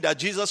of you think that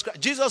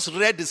Jesus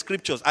read the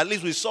scriptures. At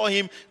least we saw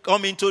him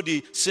come into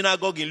the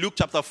synagogue in Luke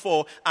chapter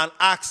 4 and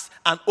asked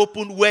and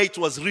opened where it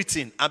was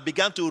written and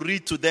began to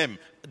read to them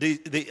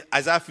the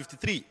Isaiah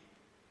 53.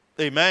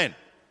 Amen.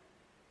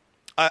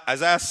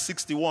 Isaiah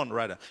 61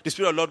 rather. The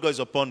Spirit of the Lord God is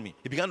upon me.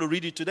 He began to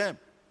read it to them.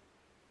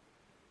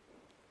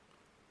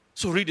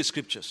 So read the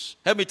scriptures.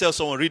 Help me tell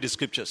someone, read the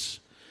scriptures.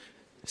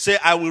 Say,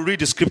 I will read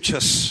the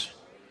scriptures.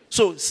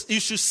 So you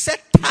should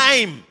set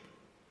time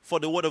for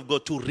the word of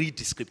God to read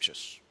the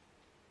scriptures.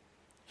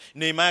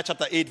 Nehemiah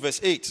chapter 8 verse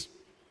 8.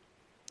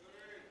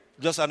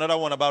 Just another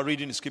one about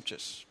reading the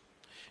scriptures.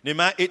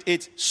 Nehemiah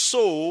 8:8.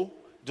 So,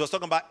 it was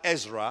talking about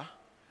Ezra.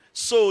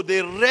 So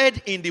they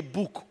read in the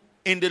book,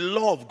 in the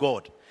law of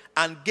God,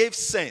 and gave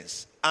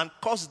sense and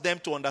caused them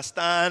to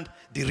understand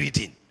the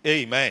reading.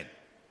 Amen.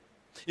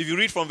 If you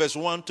read from verse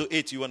 1 to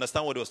 8, you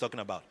understand what he was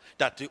talking about.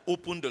 That they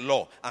opened the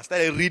law and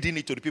started reading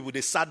it to the people. They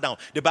sat down.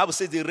 The Bible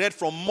says they read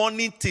from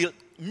morning till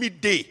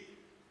midday.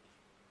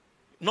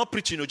 Not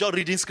preaching, just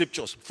reading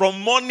scriptures. From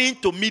morning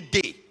to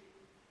midday.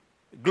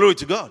 Glory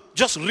to God.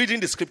 Just reading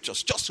the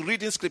scriptures. Just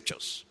reading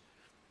scriptures.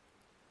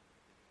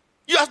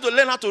 You have to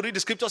learn how to read the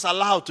scriptures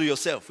aloud to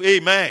yourself.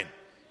 Amen.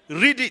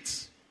 Read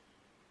it.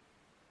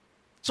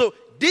 So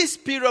this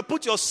period,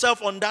 put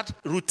yourself on that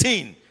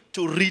routine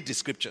to read the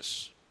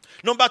scriptures.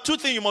 Number 2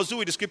 thing you must do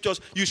with the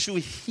scriptures, you should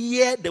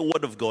hear the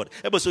word of God.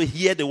 Also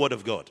hear the word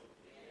of God.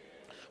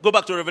 Go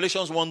back to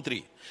Revelations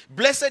 1:3.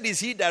 Blessed is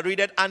he that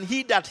readeth, and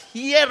he that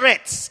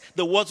heareth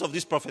the words of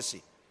this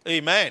prophecy.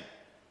 Amen.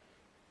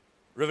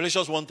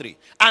 Revelations 1:3.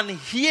 And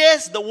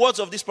hears the words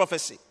of this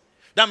prophecy.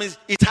 That means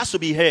it has to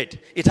be heard.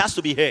 It has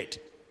to be heard.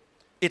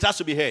 It has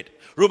to be heard.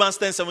 Romans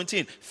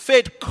 10:17.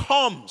 Faith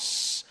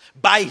comes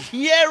by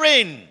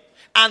hearing,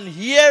 and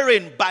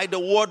hearing by the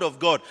word of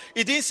God.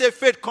 It didn't say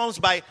faith comes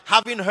by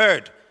having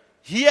heard.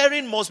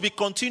 Hearing must be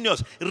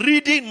continuous.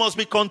 Reading must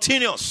be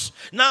continuous.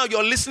 Now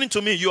you're listening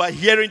to me. You are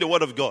hearing the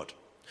word of God.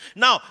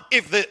 Now,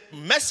 if the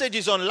message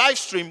is on live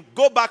stream,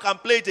 go back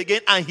and play it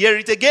again and hear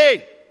it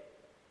again.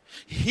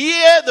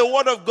 Hear the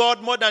word of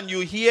God more than you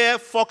hear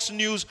Fox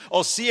News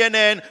or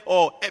CNN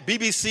or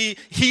BBC.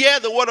 Hear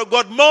the word of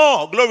God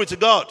more. Glory to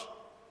God.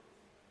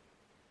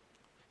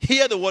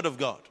 Hear the word of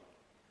God.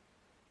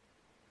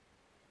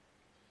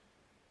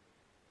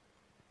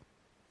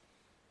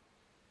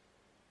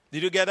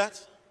 Did you get that?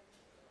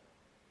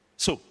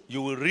 So,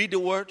 you will read the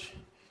word.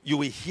 You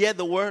will hear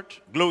the word.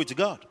 Glory to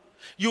God.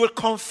 You will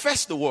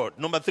confess the word.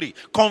 Number 3,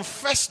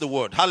 confess the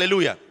word.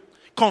 Hallelujah.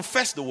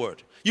 Confess the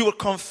word. You will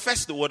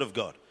confess the word of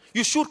God.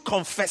 You should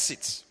confess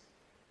it.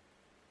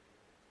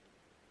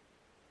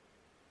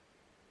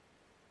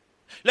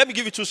 Let me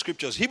give you 2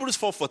 scriptures. Hebrews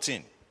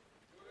 4:14.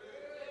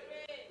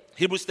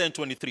 Hebrews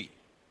 10:23.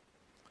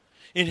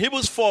 In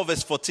Hebrews 4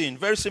 verse 14,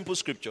 very simple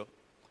scripture.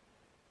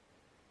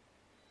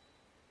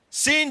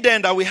 Seeing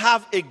then that we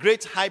have a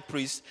great high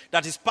priest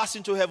that is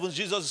passing to heaven,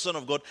 Jesus the Son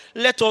of God,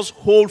 let us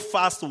hold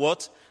fast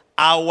what?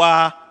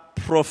 Our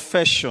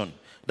profession.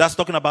 That's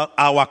talking about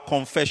our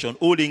confession.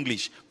 Old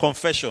English.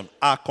 Confession.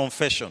 Our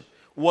confession.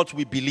 What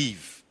we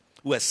believe.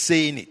 We're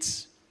saying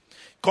it.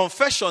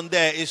 Confession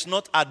there is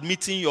not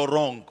admitting you're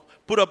wrong.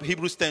 Put up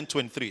Hebrews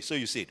 10:23. So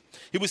you see it.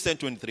 Hebrews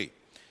 10:23.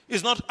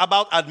 It's not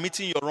about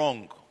admitting you're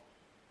wrong.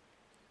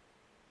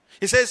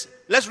 He says,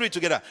 let's read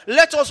together.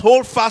 Let us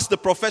hold fast the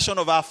profession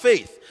of our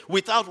faith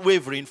without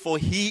wavering, for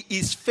he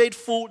is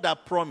faithful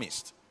that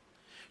promised.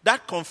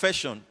 That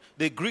confession,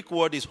 the Greek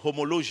word is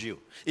homologio.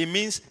 It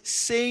means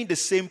saying the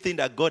same thing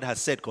that God has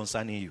said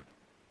concerning you.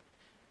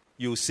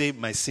 You will say,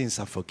 my sins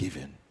are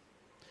forgiven.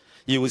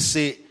 You will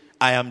say,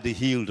 I am the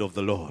healed of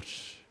the Lord.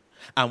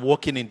 I'm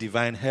walking in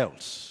divine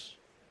health.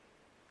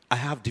 I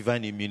have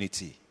divine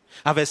immunity.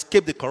 I've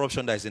escaped the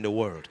corruption that is in the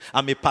world.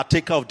 I'm a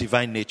partaker of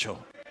divine nature.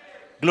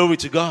 Glory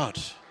to God.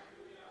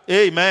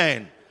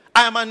 Amen.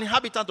 I am an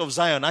inhabitant of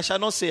Zion. I shall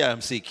not say I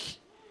am sick.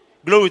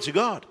 Glory to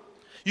God.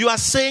 You are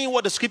saying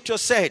what the scripture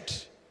said.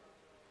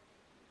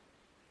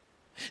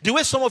 The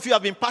way some of you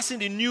have been passing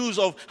the news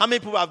of how many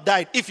people have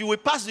died, if you will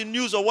pass the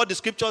news of what the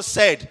scripture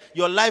said,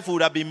 your life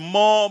would have been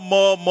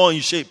more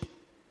in shape.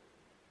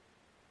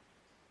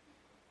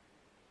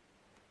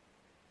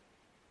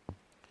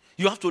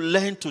 You have to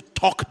learn to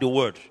talk the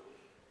word,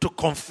 to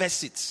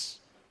confess it.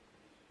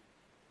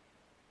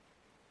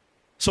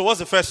 So what's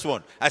the first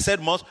one? I said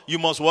you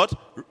must what?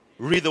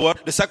 Read the word.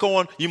 The second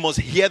one, you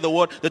must hear the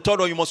word. The third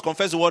one, you must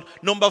confess the word.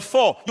 Number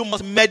 4, you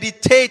must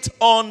meditate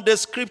on the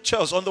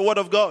scriptures, on the word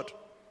of God.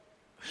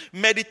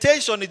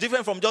 Meditation is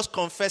different from just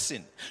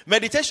confessing.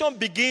 Meditation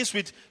begins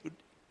with,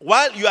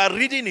 while you are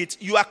reading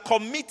it, you are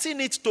committing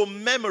it to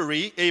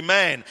memory,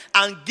 amen,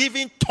 and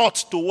giving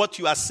thought to what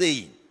you are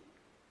saying.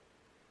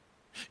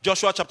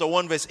 Joshua chapter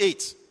 1 verse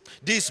 8.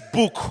 This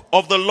book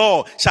of the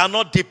law shall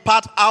not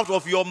depart out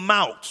of your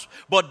mouth,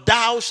 but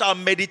thou shalt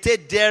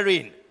meditate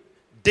therein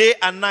day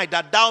and night,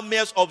 that thou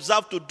mayest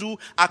observe to do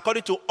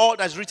according to all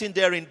that is written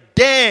therein.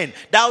 Then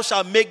thou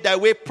shalt make thy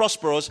way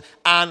prosperous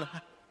and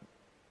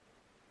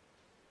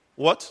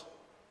what?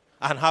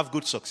 And have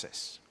good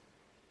success.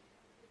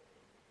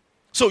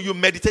 So you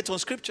meditate on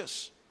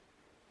scriptures.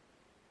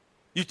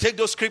 You take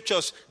those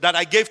scriptures that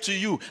I gave to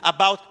you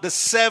about the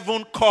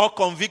 7 core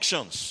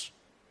convictions.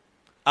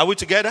 Are we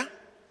together?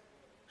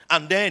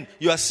 And then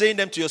you are saying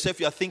them to yourself.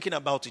 You are thinking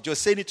about it. You are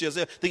saying it to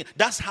yourself.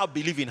 That's how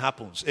believing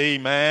happens.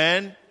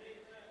 Amen.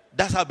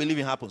 That's how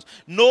believing happens.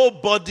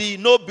 Nobody,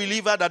 no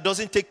believer that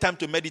doesn't take time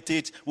to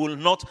meditate will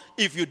not.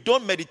 If you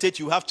don't meditate,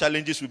 you have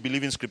challenges with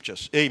believing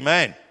scriptures.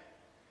 Amen.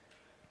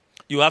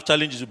 You have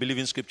challenges with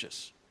believing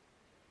scriptures.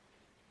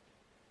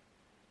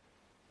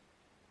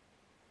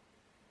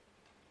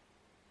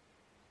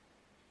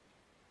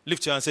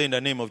 Lift your hand and say, in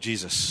the name of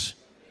Jesus,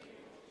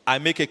 I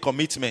make a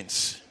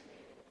commitment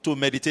to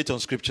meditate on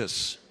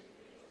scriptures.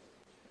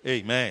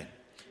 Amen.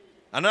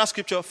 Another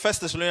scripture, 1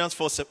 Thessalonians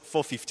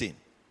 4:15.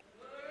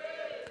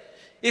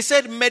 He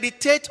said,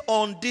 meditate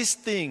on these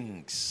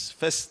things.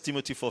 1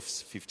 Timothy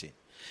 4:15.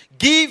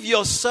 Give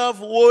yourself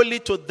wholly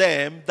to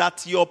them,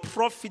 that your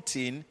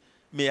profiting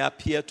may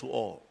appear to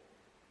all.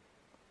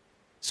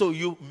 So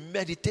you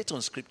meditate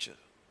on scripture.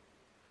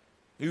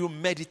 You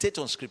meditate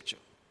on scripture.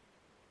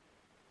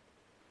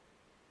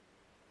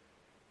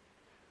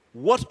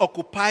 What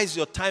occupies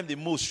your time the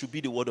most should be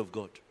the word of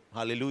God.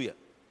 Hallelujah.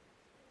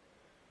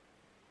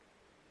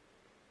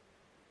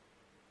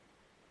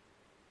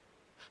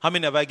 How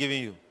many have I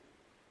given you?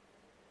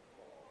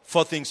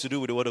 4 things to do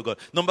with the word of God.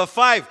 Number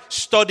 5,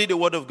 study the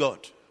word of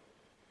God.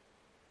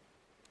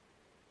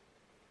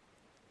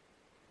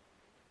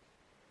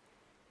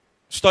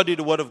 Study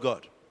the word of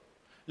God.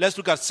 Let's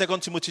look at 2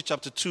 Timothy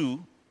chapter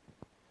 2,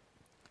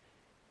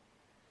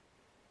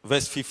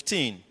 verse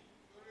 15.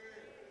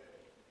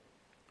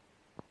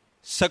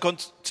 2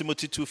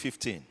 Timothy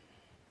 2:15.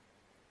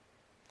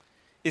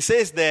 It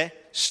says there,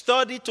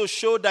 study to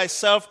show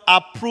thyself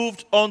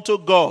approved unto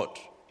God,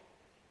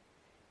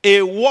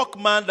 a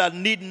workman that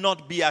need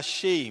not be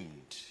ashamed,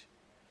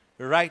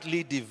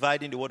 rightly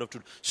dividing the word of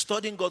truth.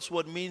 Studying God's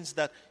word means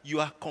that you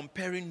are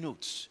comparing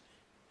notes.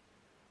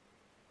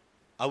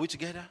 Are we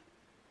together?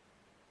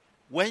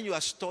 When you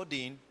are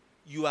studying,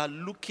 you are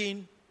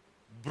looking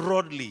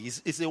broadly.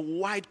 It's a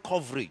wide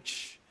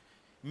coverage.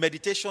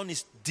 Meditation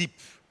is deep.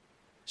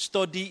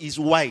 Study is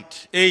wide.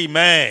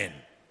 Amen.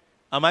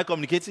 Am I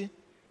communicating?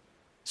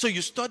 So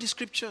you study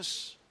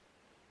scriptures.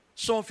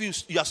 Some of you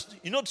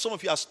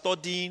are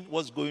studying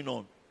what's going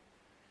on.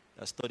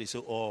 You study.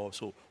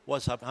 So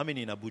what's happening? How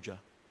many in Abuja?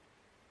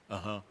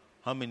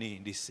 How many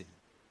in this thing?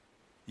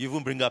 You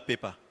even bring up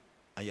paper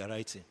and you're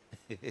writing.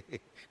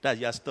 That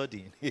you are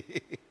studying.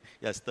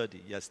 You are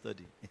studying.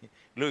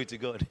 Glory to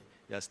God.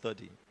 You are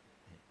studying.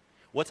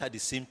 What are the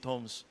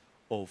symptoms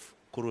of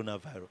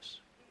coronavirus?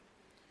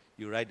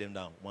 You write them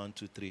down. 1,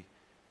 2, 3.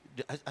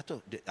 I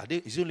thought,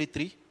 is it only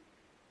 3?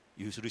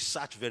 You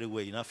research very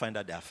well. You now find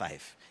out there are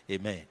 5.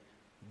 Amen.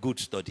 Good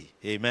study.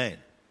 Amen.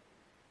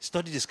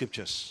 Study the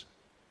scriptures.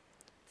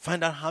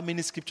 Find out how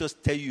many scriptures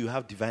tell you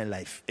have divine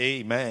life.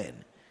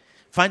 Amen.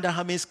 Find out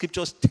how many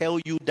scriptures tell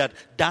you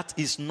that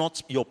is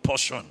not your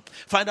portion.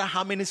 Find out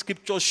how many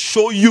scriptures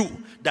show you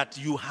that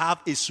you have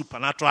a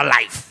supernatural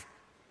life.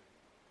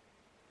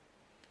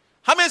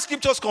 How many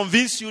scriptures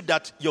convince you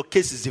that your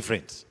case is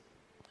different?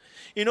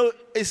 You know,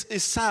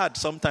 it's sad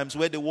sometimes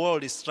where the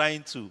world is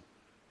trying to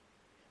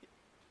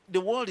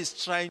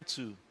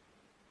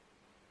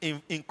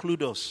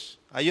include us.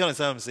 Are you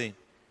understand what I'm saying?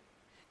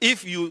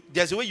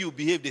 There's a way you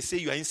behave, they say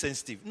you are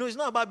insensitive. No, it's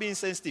not about being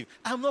sensitive.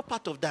 I'm not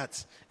part of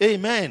that.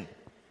 Amen.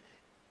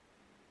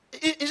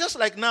 It's just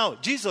like now,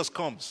 Jesus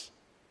comes.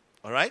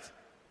 All right?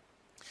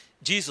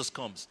 Jesus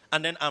comes,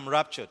 and then I'm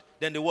raptured.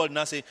 Then the world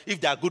now say, if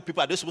they are good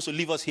people, are they supposed to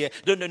leave us here?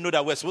 Don't they know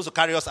that we're supposed to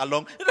carry us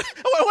along?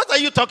 What are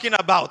you talking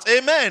about?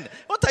 Amen.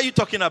 What are you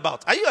talking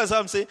about? Are you, as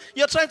I'm saying,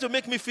 you're trying to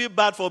make me feel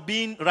bad for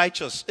being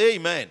righteous.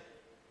 Amen.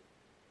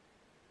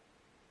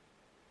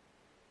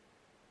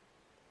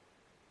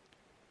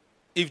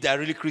 If they are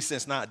really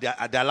Christians now, they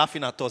are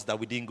laughing at us that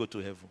we didn't go to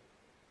heaven.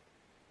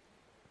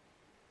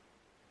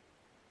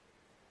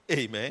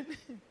 Amen.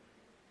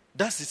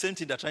 That's the same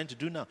thing they're trying to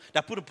do now.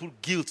 They're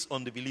put guilt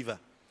on the believer.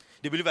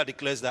 The believer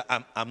declares that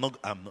I'm not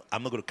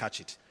going to catch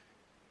it.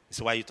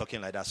 So why are you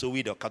talking like that? So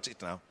they'll catch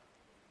it now.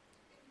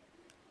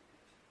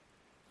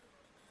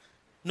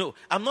 No,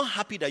 I'm not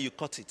happy that you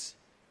caught it.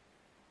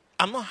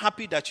 I'm not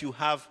happy that you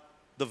have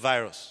the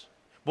virus.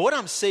 But what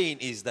I'm saying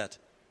is that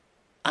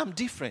I'm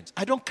different.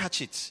 I don't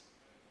catch it.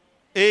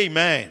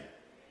 Amen.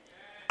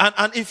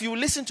 And if you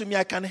listen to me,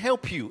 I can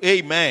help you.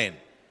 Amen.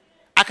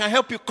 I can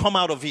help you come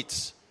out of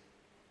it.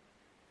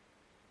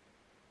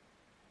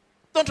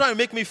 Don't try to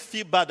make me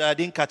feel bad that I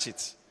didn't catch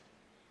it.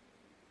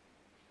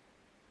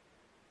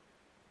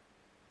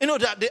 You know,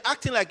 they're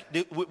acting like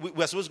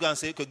we're supposed to go and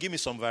say, okay, give me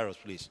some virus,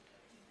 please.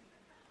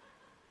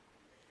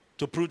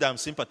 To prove that I'm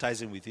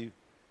sympathizing with you.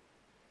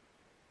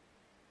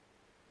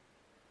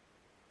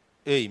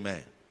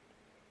 Amen.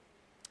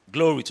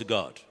 Glory to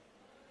God.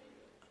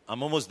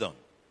 I'm almost done.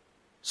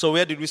 So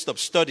where did we stop?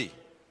 Study.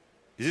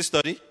 Is it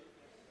study?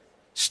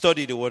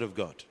 Study the Word of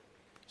God.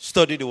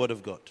 Study the Word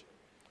of God.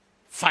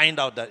 Find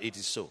out that it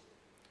is so.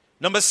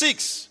 Number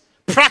 6,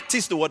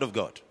 practice the Word of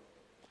God.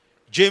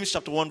 James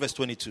chapter 1 verse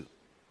 22.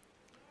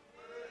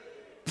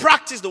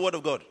 Practice the Word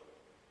of God.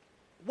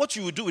 What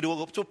you will do with the Word of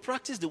God, to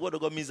practice the Word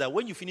of God means that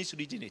when you finish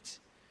reading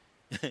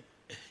it,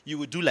 you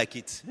will do like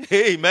it.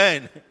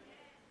 Amen.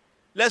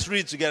 Let's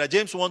read together.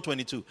 James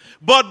 1:22.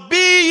 But be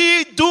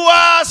ye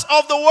doers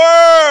of the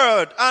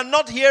word, and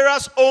not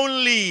hearers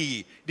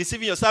only,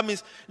 deceiving yourself.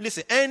 Means,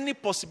 listen, any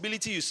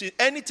possibility you see,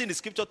 anything the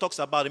scripture talks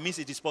about, it means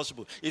it is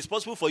possible. It's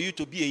possible for you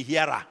to be a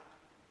hearer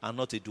and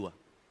not a doer.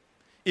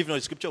 If not,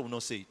 the scripture will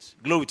not say it.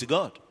 Glory to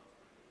God.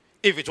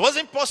 If it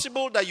wasn't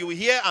possible that you will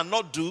hear and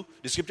not do,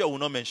 the scripture will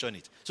not mention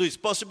it. So it's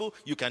possible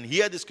you can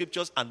hear the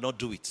scriptures and not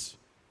do it.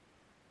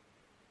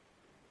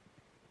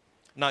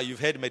 Now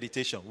you've heard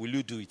meditation. Will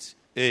you do it?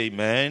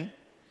 Amen.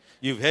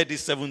 You've heard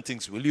these 7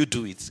 things. Will you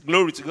do it?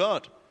 Glory to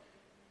God.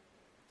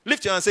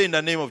 Lift your hand and say, in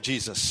the name of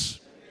Jesus,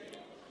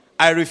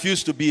 I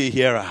refuse to be a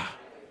hearer.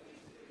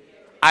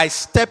 I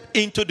step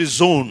into the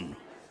zone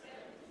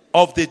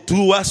of the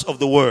doers of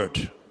the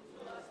word.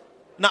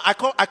 Now, I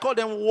call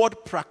them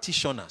word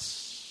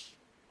practitioners.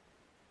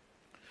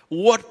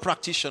 Word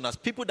practitioners.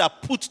 People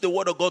that put the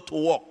word of God to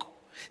work.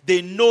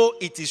 They know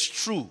it is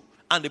true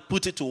and they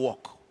put it to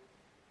work.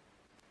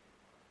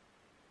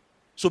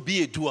 So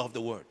be a doer of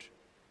the word.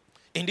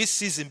 In this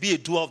season, be a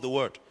doer of the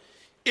word.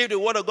 If the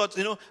word of God,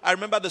 I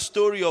remember the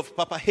story of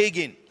Papa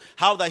Hagin,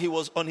 how that he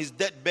was on his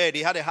deathbed.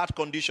 He had a heart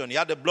condition. He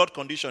had a blood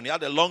condition. He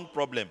had a lung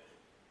problem.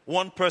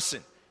 One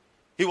person.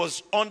 He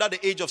was under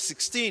the age of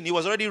 16. He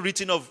was already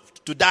written off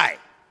to die.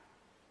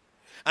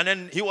 And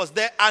then he was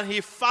there and he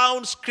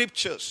found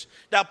scriptures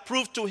that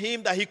proved to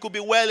him that he could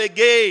be well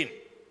again.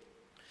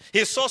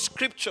 He saw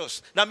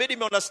scriptures that made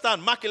him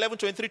understand. Mark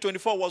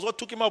 11:23-24 was what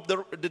took him up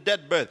the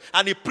dead bed.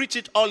 And he preached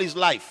it all his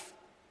life.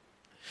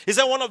 He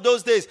said one of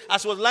those days,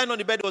 as he was lying on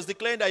the bed, he was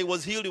declaring that he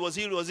was healed, he was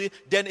healed, he was healed.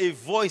 Then a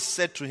voice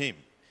said to him,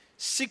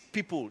 sick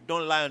people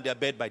don't lie on their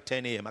bed by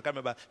 10 a.m. I can't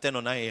remember, 10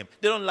 or 9 a.m.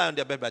 They don't lie on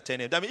their bed by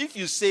 10 a.m. I mean, if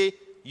you say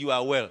you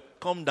are well,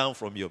 come down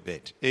from your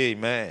bed.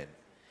 Amen.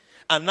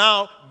 And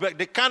now,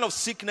 the kind of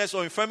sickness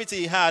or infirmity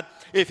he had,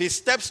 if he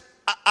steps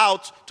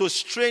out to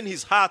strain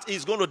his heart,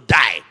 he's going to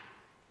die.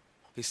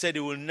 He said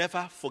he will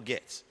never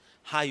forget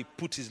how he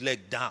put his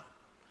leg down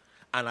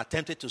and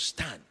attempted to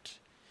stand.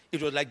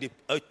 It was like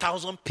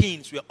 1,000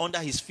 pins were under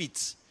his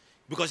feet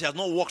because he has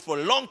not walked for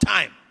a long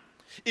time.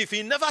 If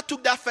he never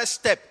took that first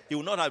step, he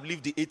would not have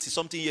lived the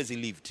 80-something years he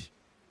lived.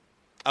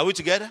 Are we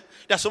together?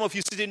 There's some of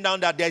you sitting down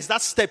there. There is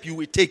that step you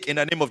will take in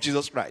the name of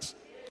Jesus Christ.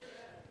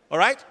 All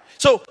right?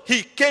 So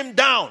he came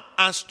down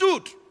and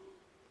stood.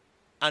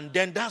 And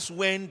then that's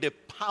when the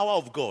power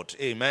of God,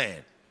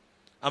 amen.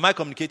 Am I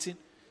communicating?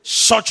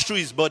 Surged through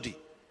his body.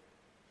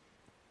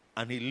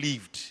 And he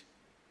lived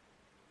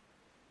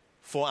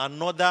for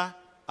another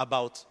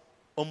about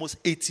almost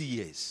 80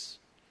 years.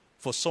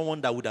 For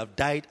someone that would have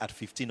died at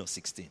 15 or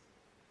 16.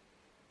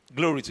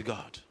 Glory to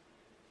God.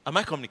 Am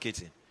I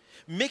communicating?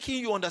 Making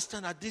you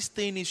understand that this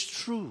thing is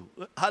true.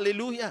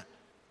 Hallelujah.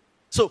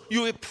 So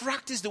you will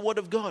practice the word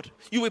of God.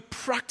 You will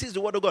practice the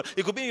word of God.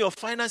 It could be in your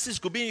finances,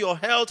 it could be in your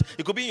health,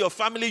 it could be in your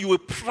family. You will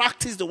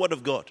practice the word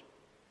of God.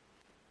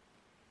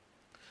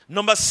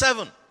 Number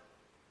 7.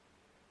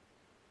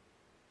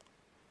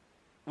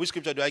 Which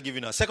scripture do I give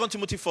you now? 2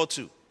 Timothy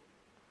 4:2.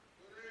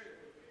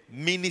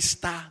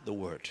 Minister the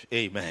word.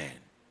 Amen.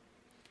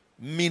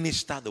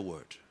 Minister the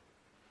word.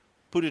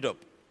 Put it up.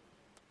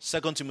 2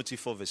 Timothy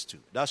 4 verse 2.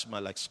 That's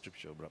my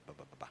scripture.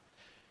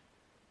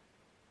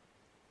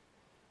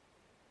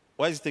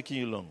 Why is it taking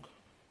you long?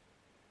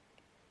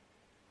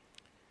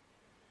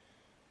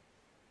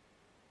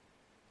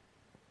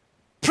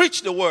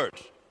 Preach the word.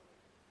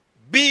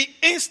 Be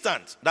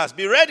instant. That's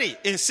be ready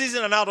in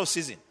season and out of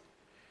season.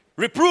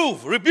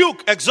 Reprove,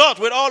 rebuke, exhort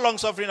with all long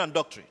suffering and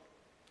doctrine.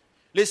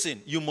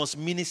 Listen, you must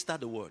minister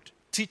the word.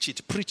 Teach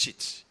it, preach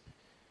it.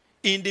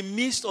 In the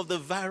midst of the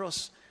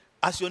virus,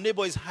 as your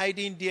neighbor is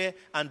hiding there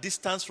and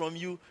distance from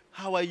you,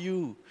 how are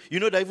you? You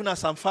know that even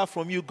as I'm far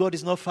from you, God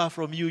is not far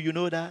from you. You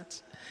know that?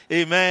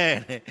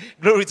 Amen.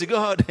 Glory to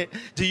God.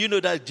 Do you know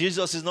that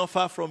Jesus is not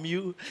far from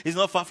you? He's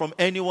not far from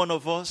any one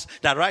of us.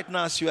 That right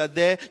now as you are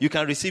there, you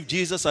can receive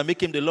Jesus and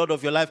make him the Lord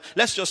of your life.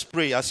 Let's just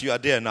pray as you are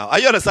there now. Are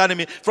you understanding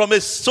me? From a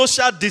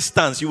social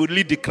distance, you would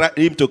lead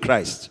him to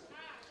Christ.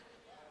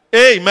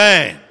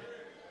 Amen.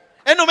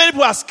 And no many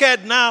people are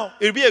scared now.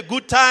 It'll be a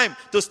good time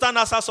to stand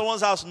outside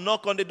someone's house,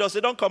 knock on the door, say,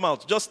 don't come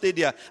out. Just stay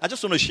there. I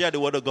just want to share the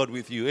word of God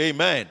with you.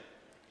 Amen.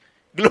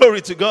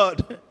 Glory to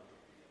God.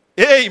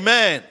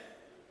 Amen.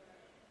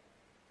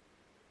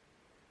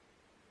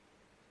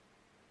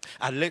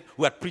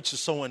 We had preached to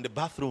someone in the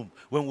bathroom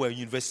when we were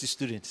university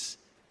students.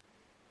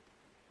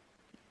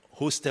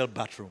 Hostel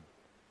bathroom.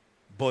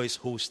 Boys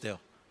hostel.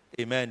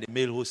 Amen. The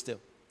male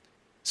hostel.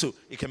 So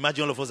you can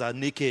imagine all of us are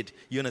naked.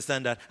 You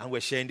understand that? And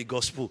we're sharing the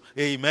gospel.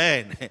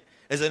 Amen.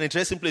 It's an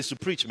interesting place to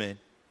preach, man.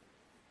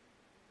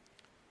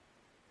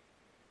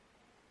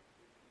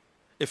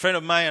 A friend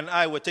of mine and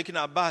I were taking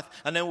our bath,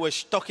 and then we're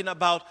talking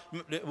about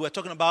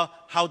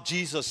how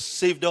Jesus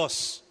saved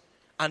us.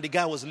 And the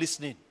guy was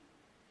listening.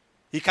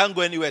 He can't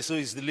go anywhere, so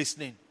he's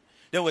listening.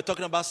 Then we're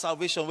talking about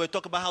salvation. We're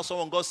talking about how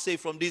someone got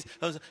saved from this,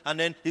 and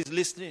then he's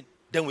listening.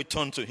 Then we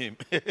turn to him.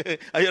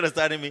 Are you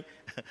understanding me?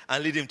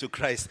 And lead him to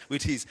Christ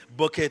with his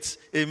buckets.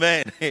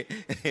 Amen.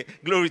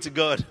 Glory to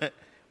God.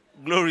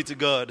 Glory to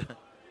God.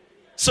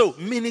 So,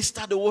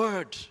 minister the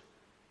word.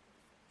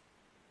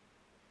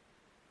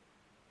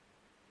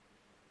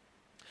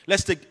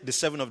 Let's take the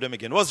 7 of them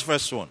again. What's the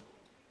first one?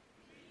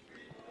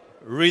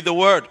 Read the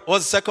word.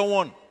 What's the second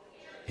one?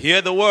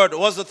 Hear the word.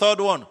 What's the third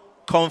one?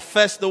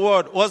 Confess the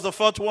word. What's the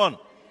fourth one?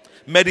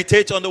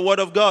 Meditate on the word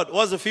of God.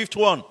 What's the fifth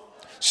one?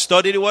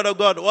 Study the word of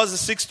God. What's the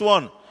sixth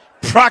one?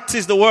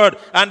 Practice the word.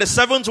 And the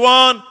 7th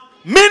one,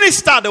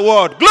 minister the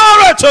word.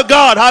 Glory to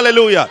God.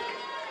 Hallelujah.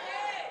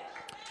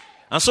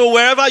 And so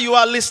wherever you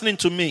are listening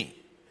to me,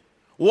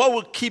 what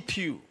will keep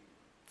you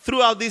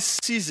throughout this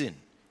season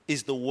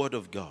is the word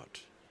of God.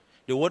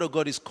 The word of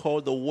God is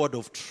called the word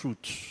of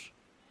truth.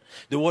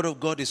 The word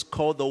of God is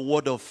called the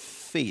word of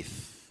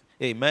faith.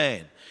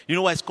 Amen. You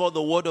know why it's called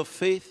the word of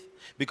faith?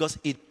 Because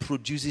it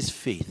produces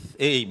faith.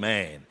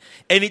 Amen.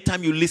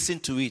 Anytime you listen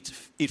to it,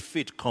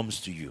 faith comes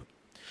to you.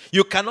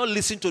 You cannot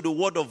listen to the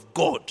word of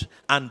God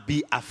and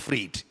be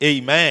afraid.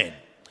 Amen.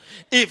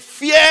 If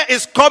fear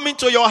is coming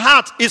to your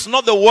heart, it's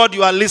not the word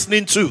you are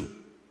listening to.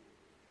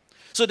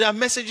 So there are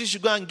messages you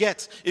go and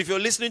get. If you're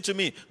listening to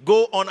me,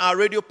 go on our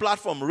radio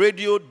platform,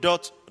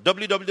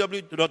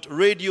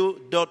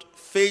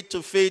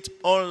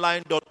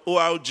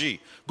 www.radio.faithtofaithonline.org.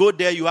 Go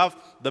there, you have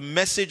the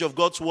message of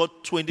God's word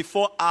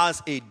 24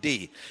 hours a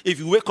day. If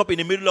you wake up in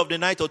the middle of the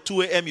night or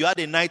 2 a.m., you had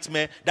a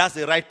nightmare, that's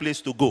the right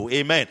place to go.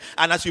 Amen.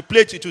 And as you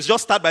play it, will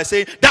just start by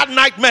saying, that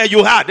nightmare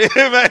you had.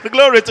 Amen.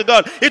 Glory to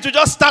God. It will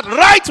just start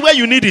right where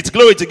you need it.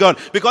 Glory to God.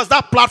 Because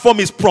that platform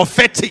is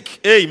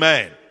prophetic.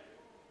 Amen.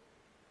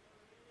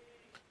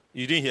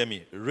 You didn't hear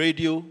me.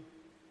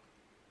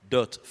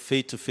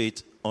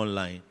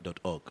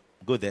 radio.faith2faithonline.org.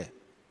 Go there.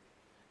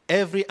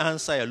 Every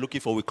answer you're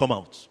looking for will come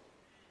out.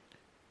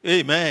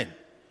 Amen.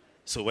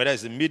 So whether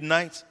it's in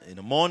midnight, in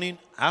the morning,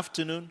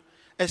 afternoon,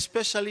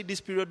 especially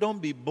this period,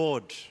 don't be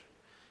bored.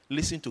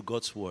 Listen to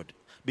God's word.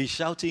 Be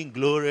shouting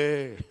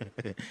glory.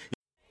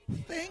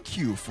 Thank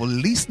you for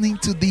listening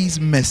to this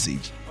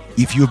message.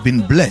 If you've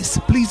been blessed,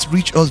 please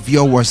reach us via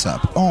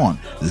WhatsApp on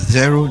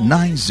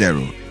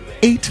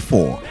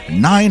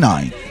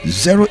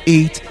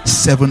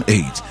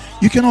 090-8499-0878.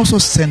 You can also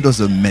send us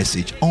a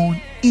message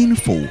on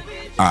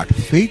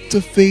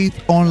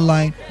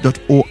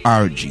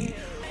info@faith2faithonline.org.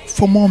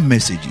 For more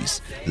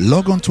messages,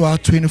 log on to our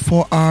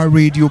 24-hour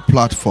radio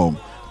platform,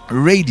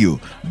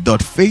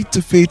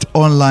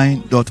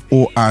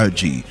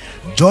 radio.faith2faithonline.org.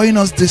 Join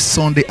us this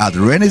Sunday at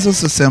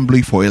Renaissance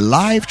Assembly for a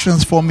life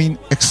transforming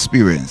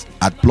experience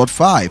at Plot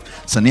 5,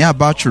 Sania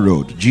Bacha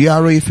Road,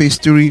 GRA Phase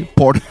 3,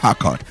 Port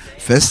Harcourt.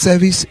 First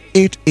service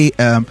 8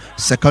 a.m.,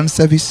 second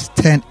service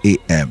 10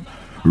 a.m.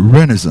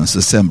 Renaissance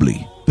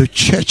Assembly, the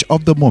church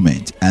of the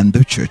moment and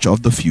the church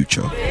of the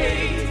future.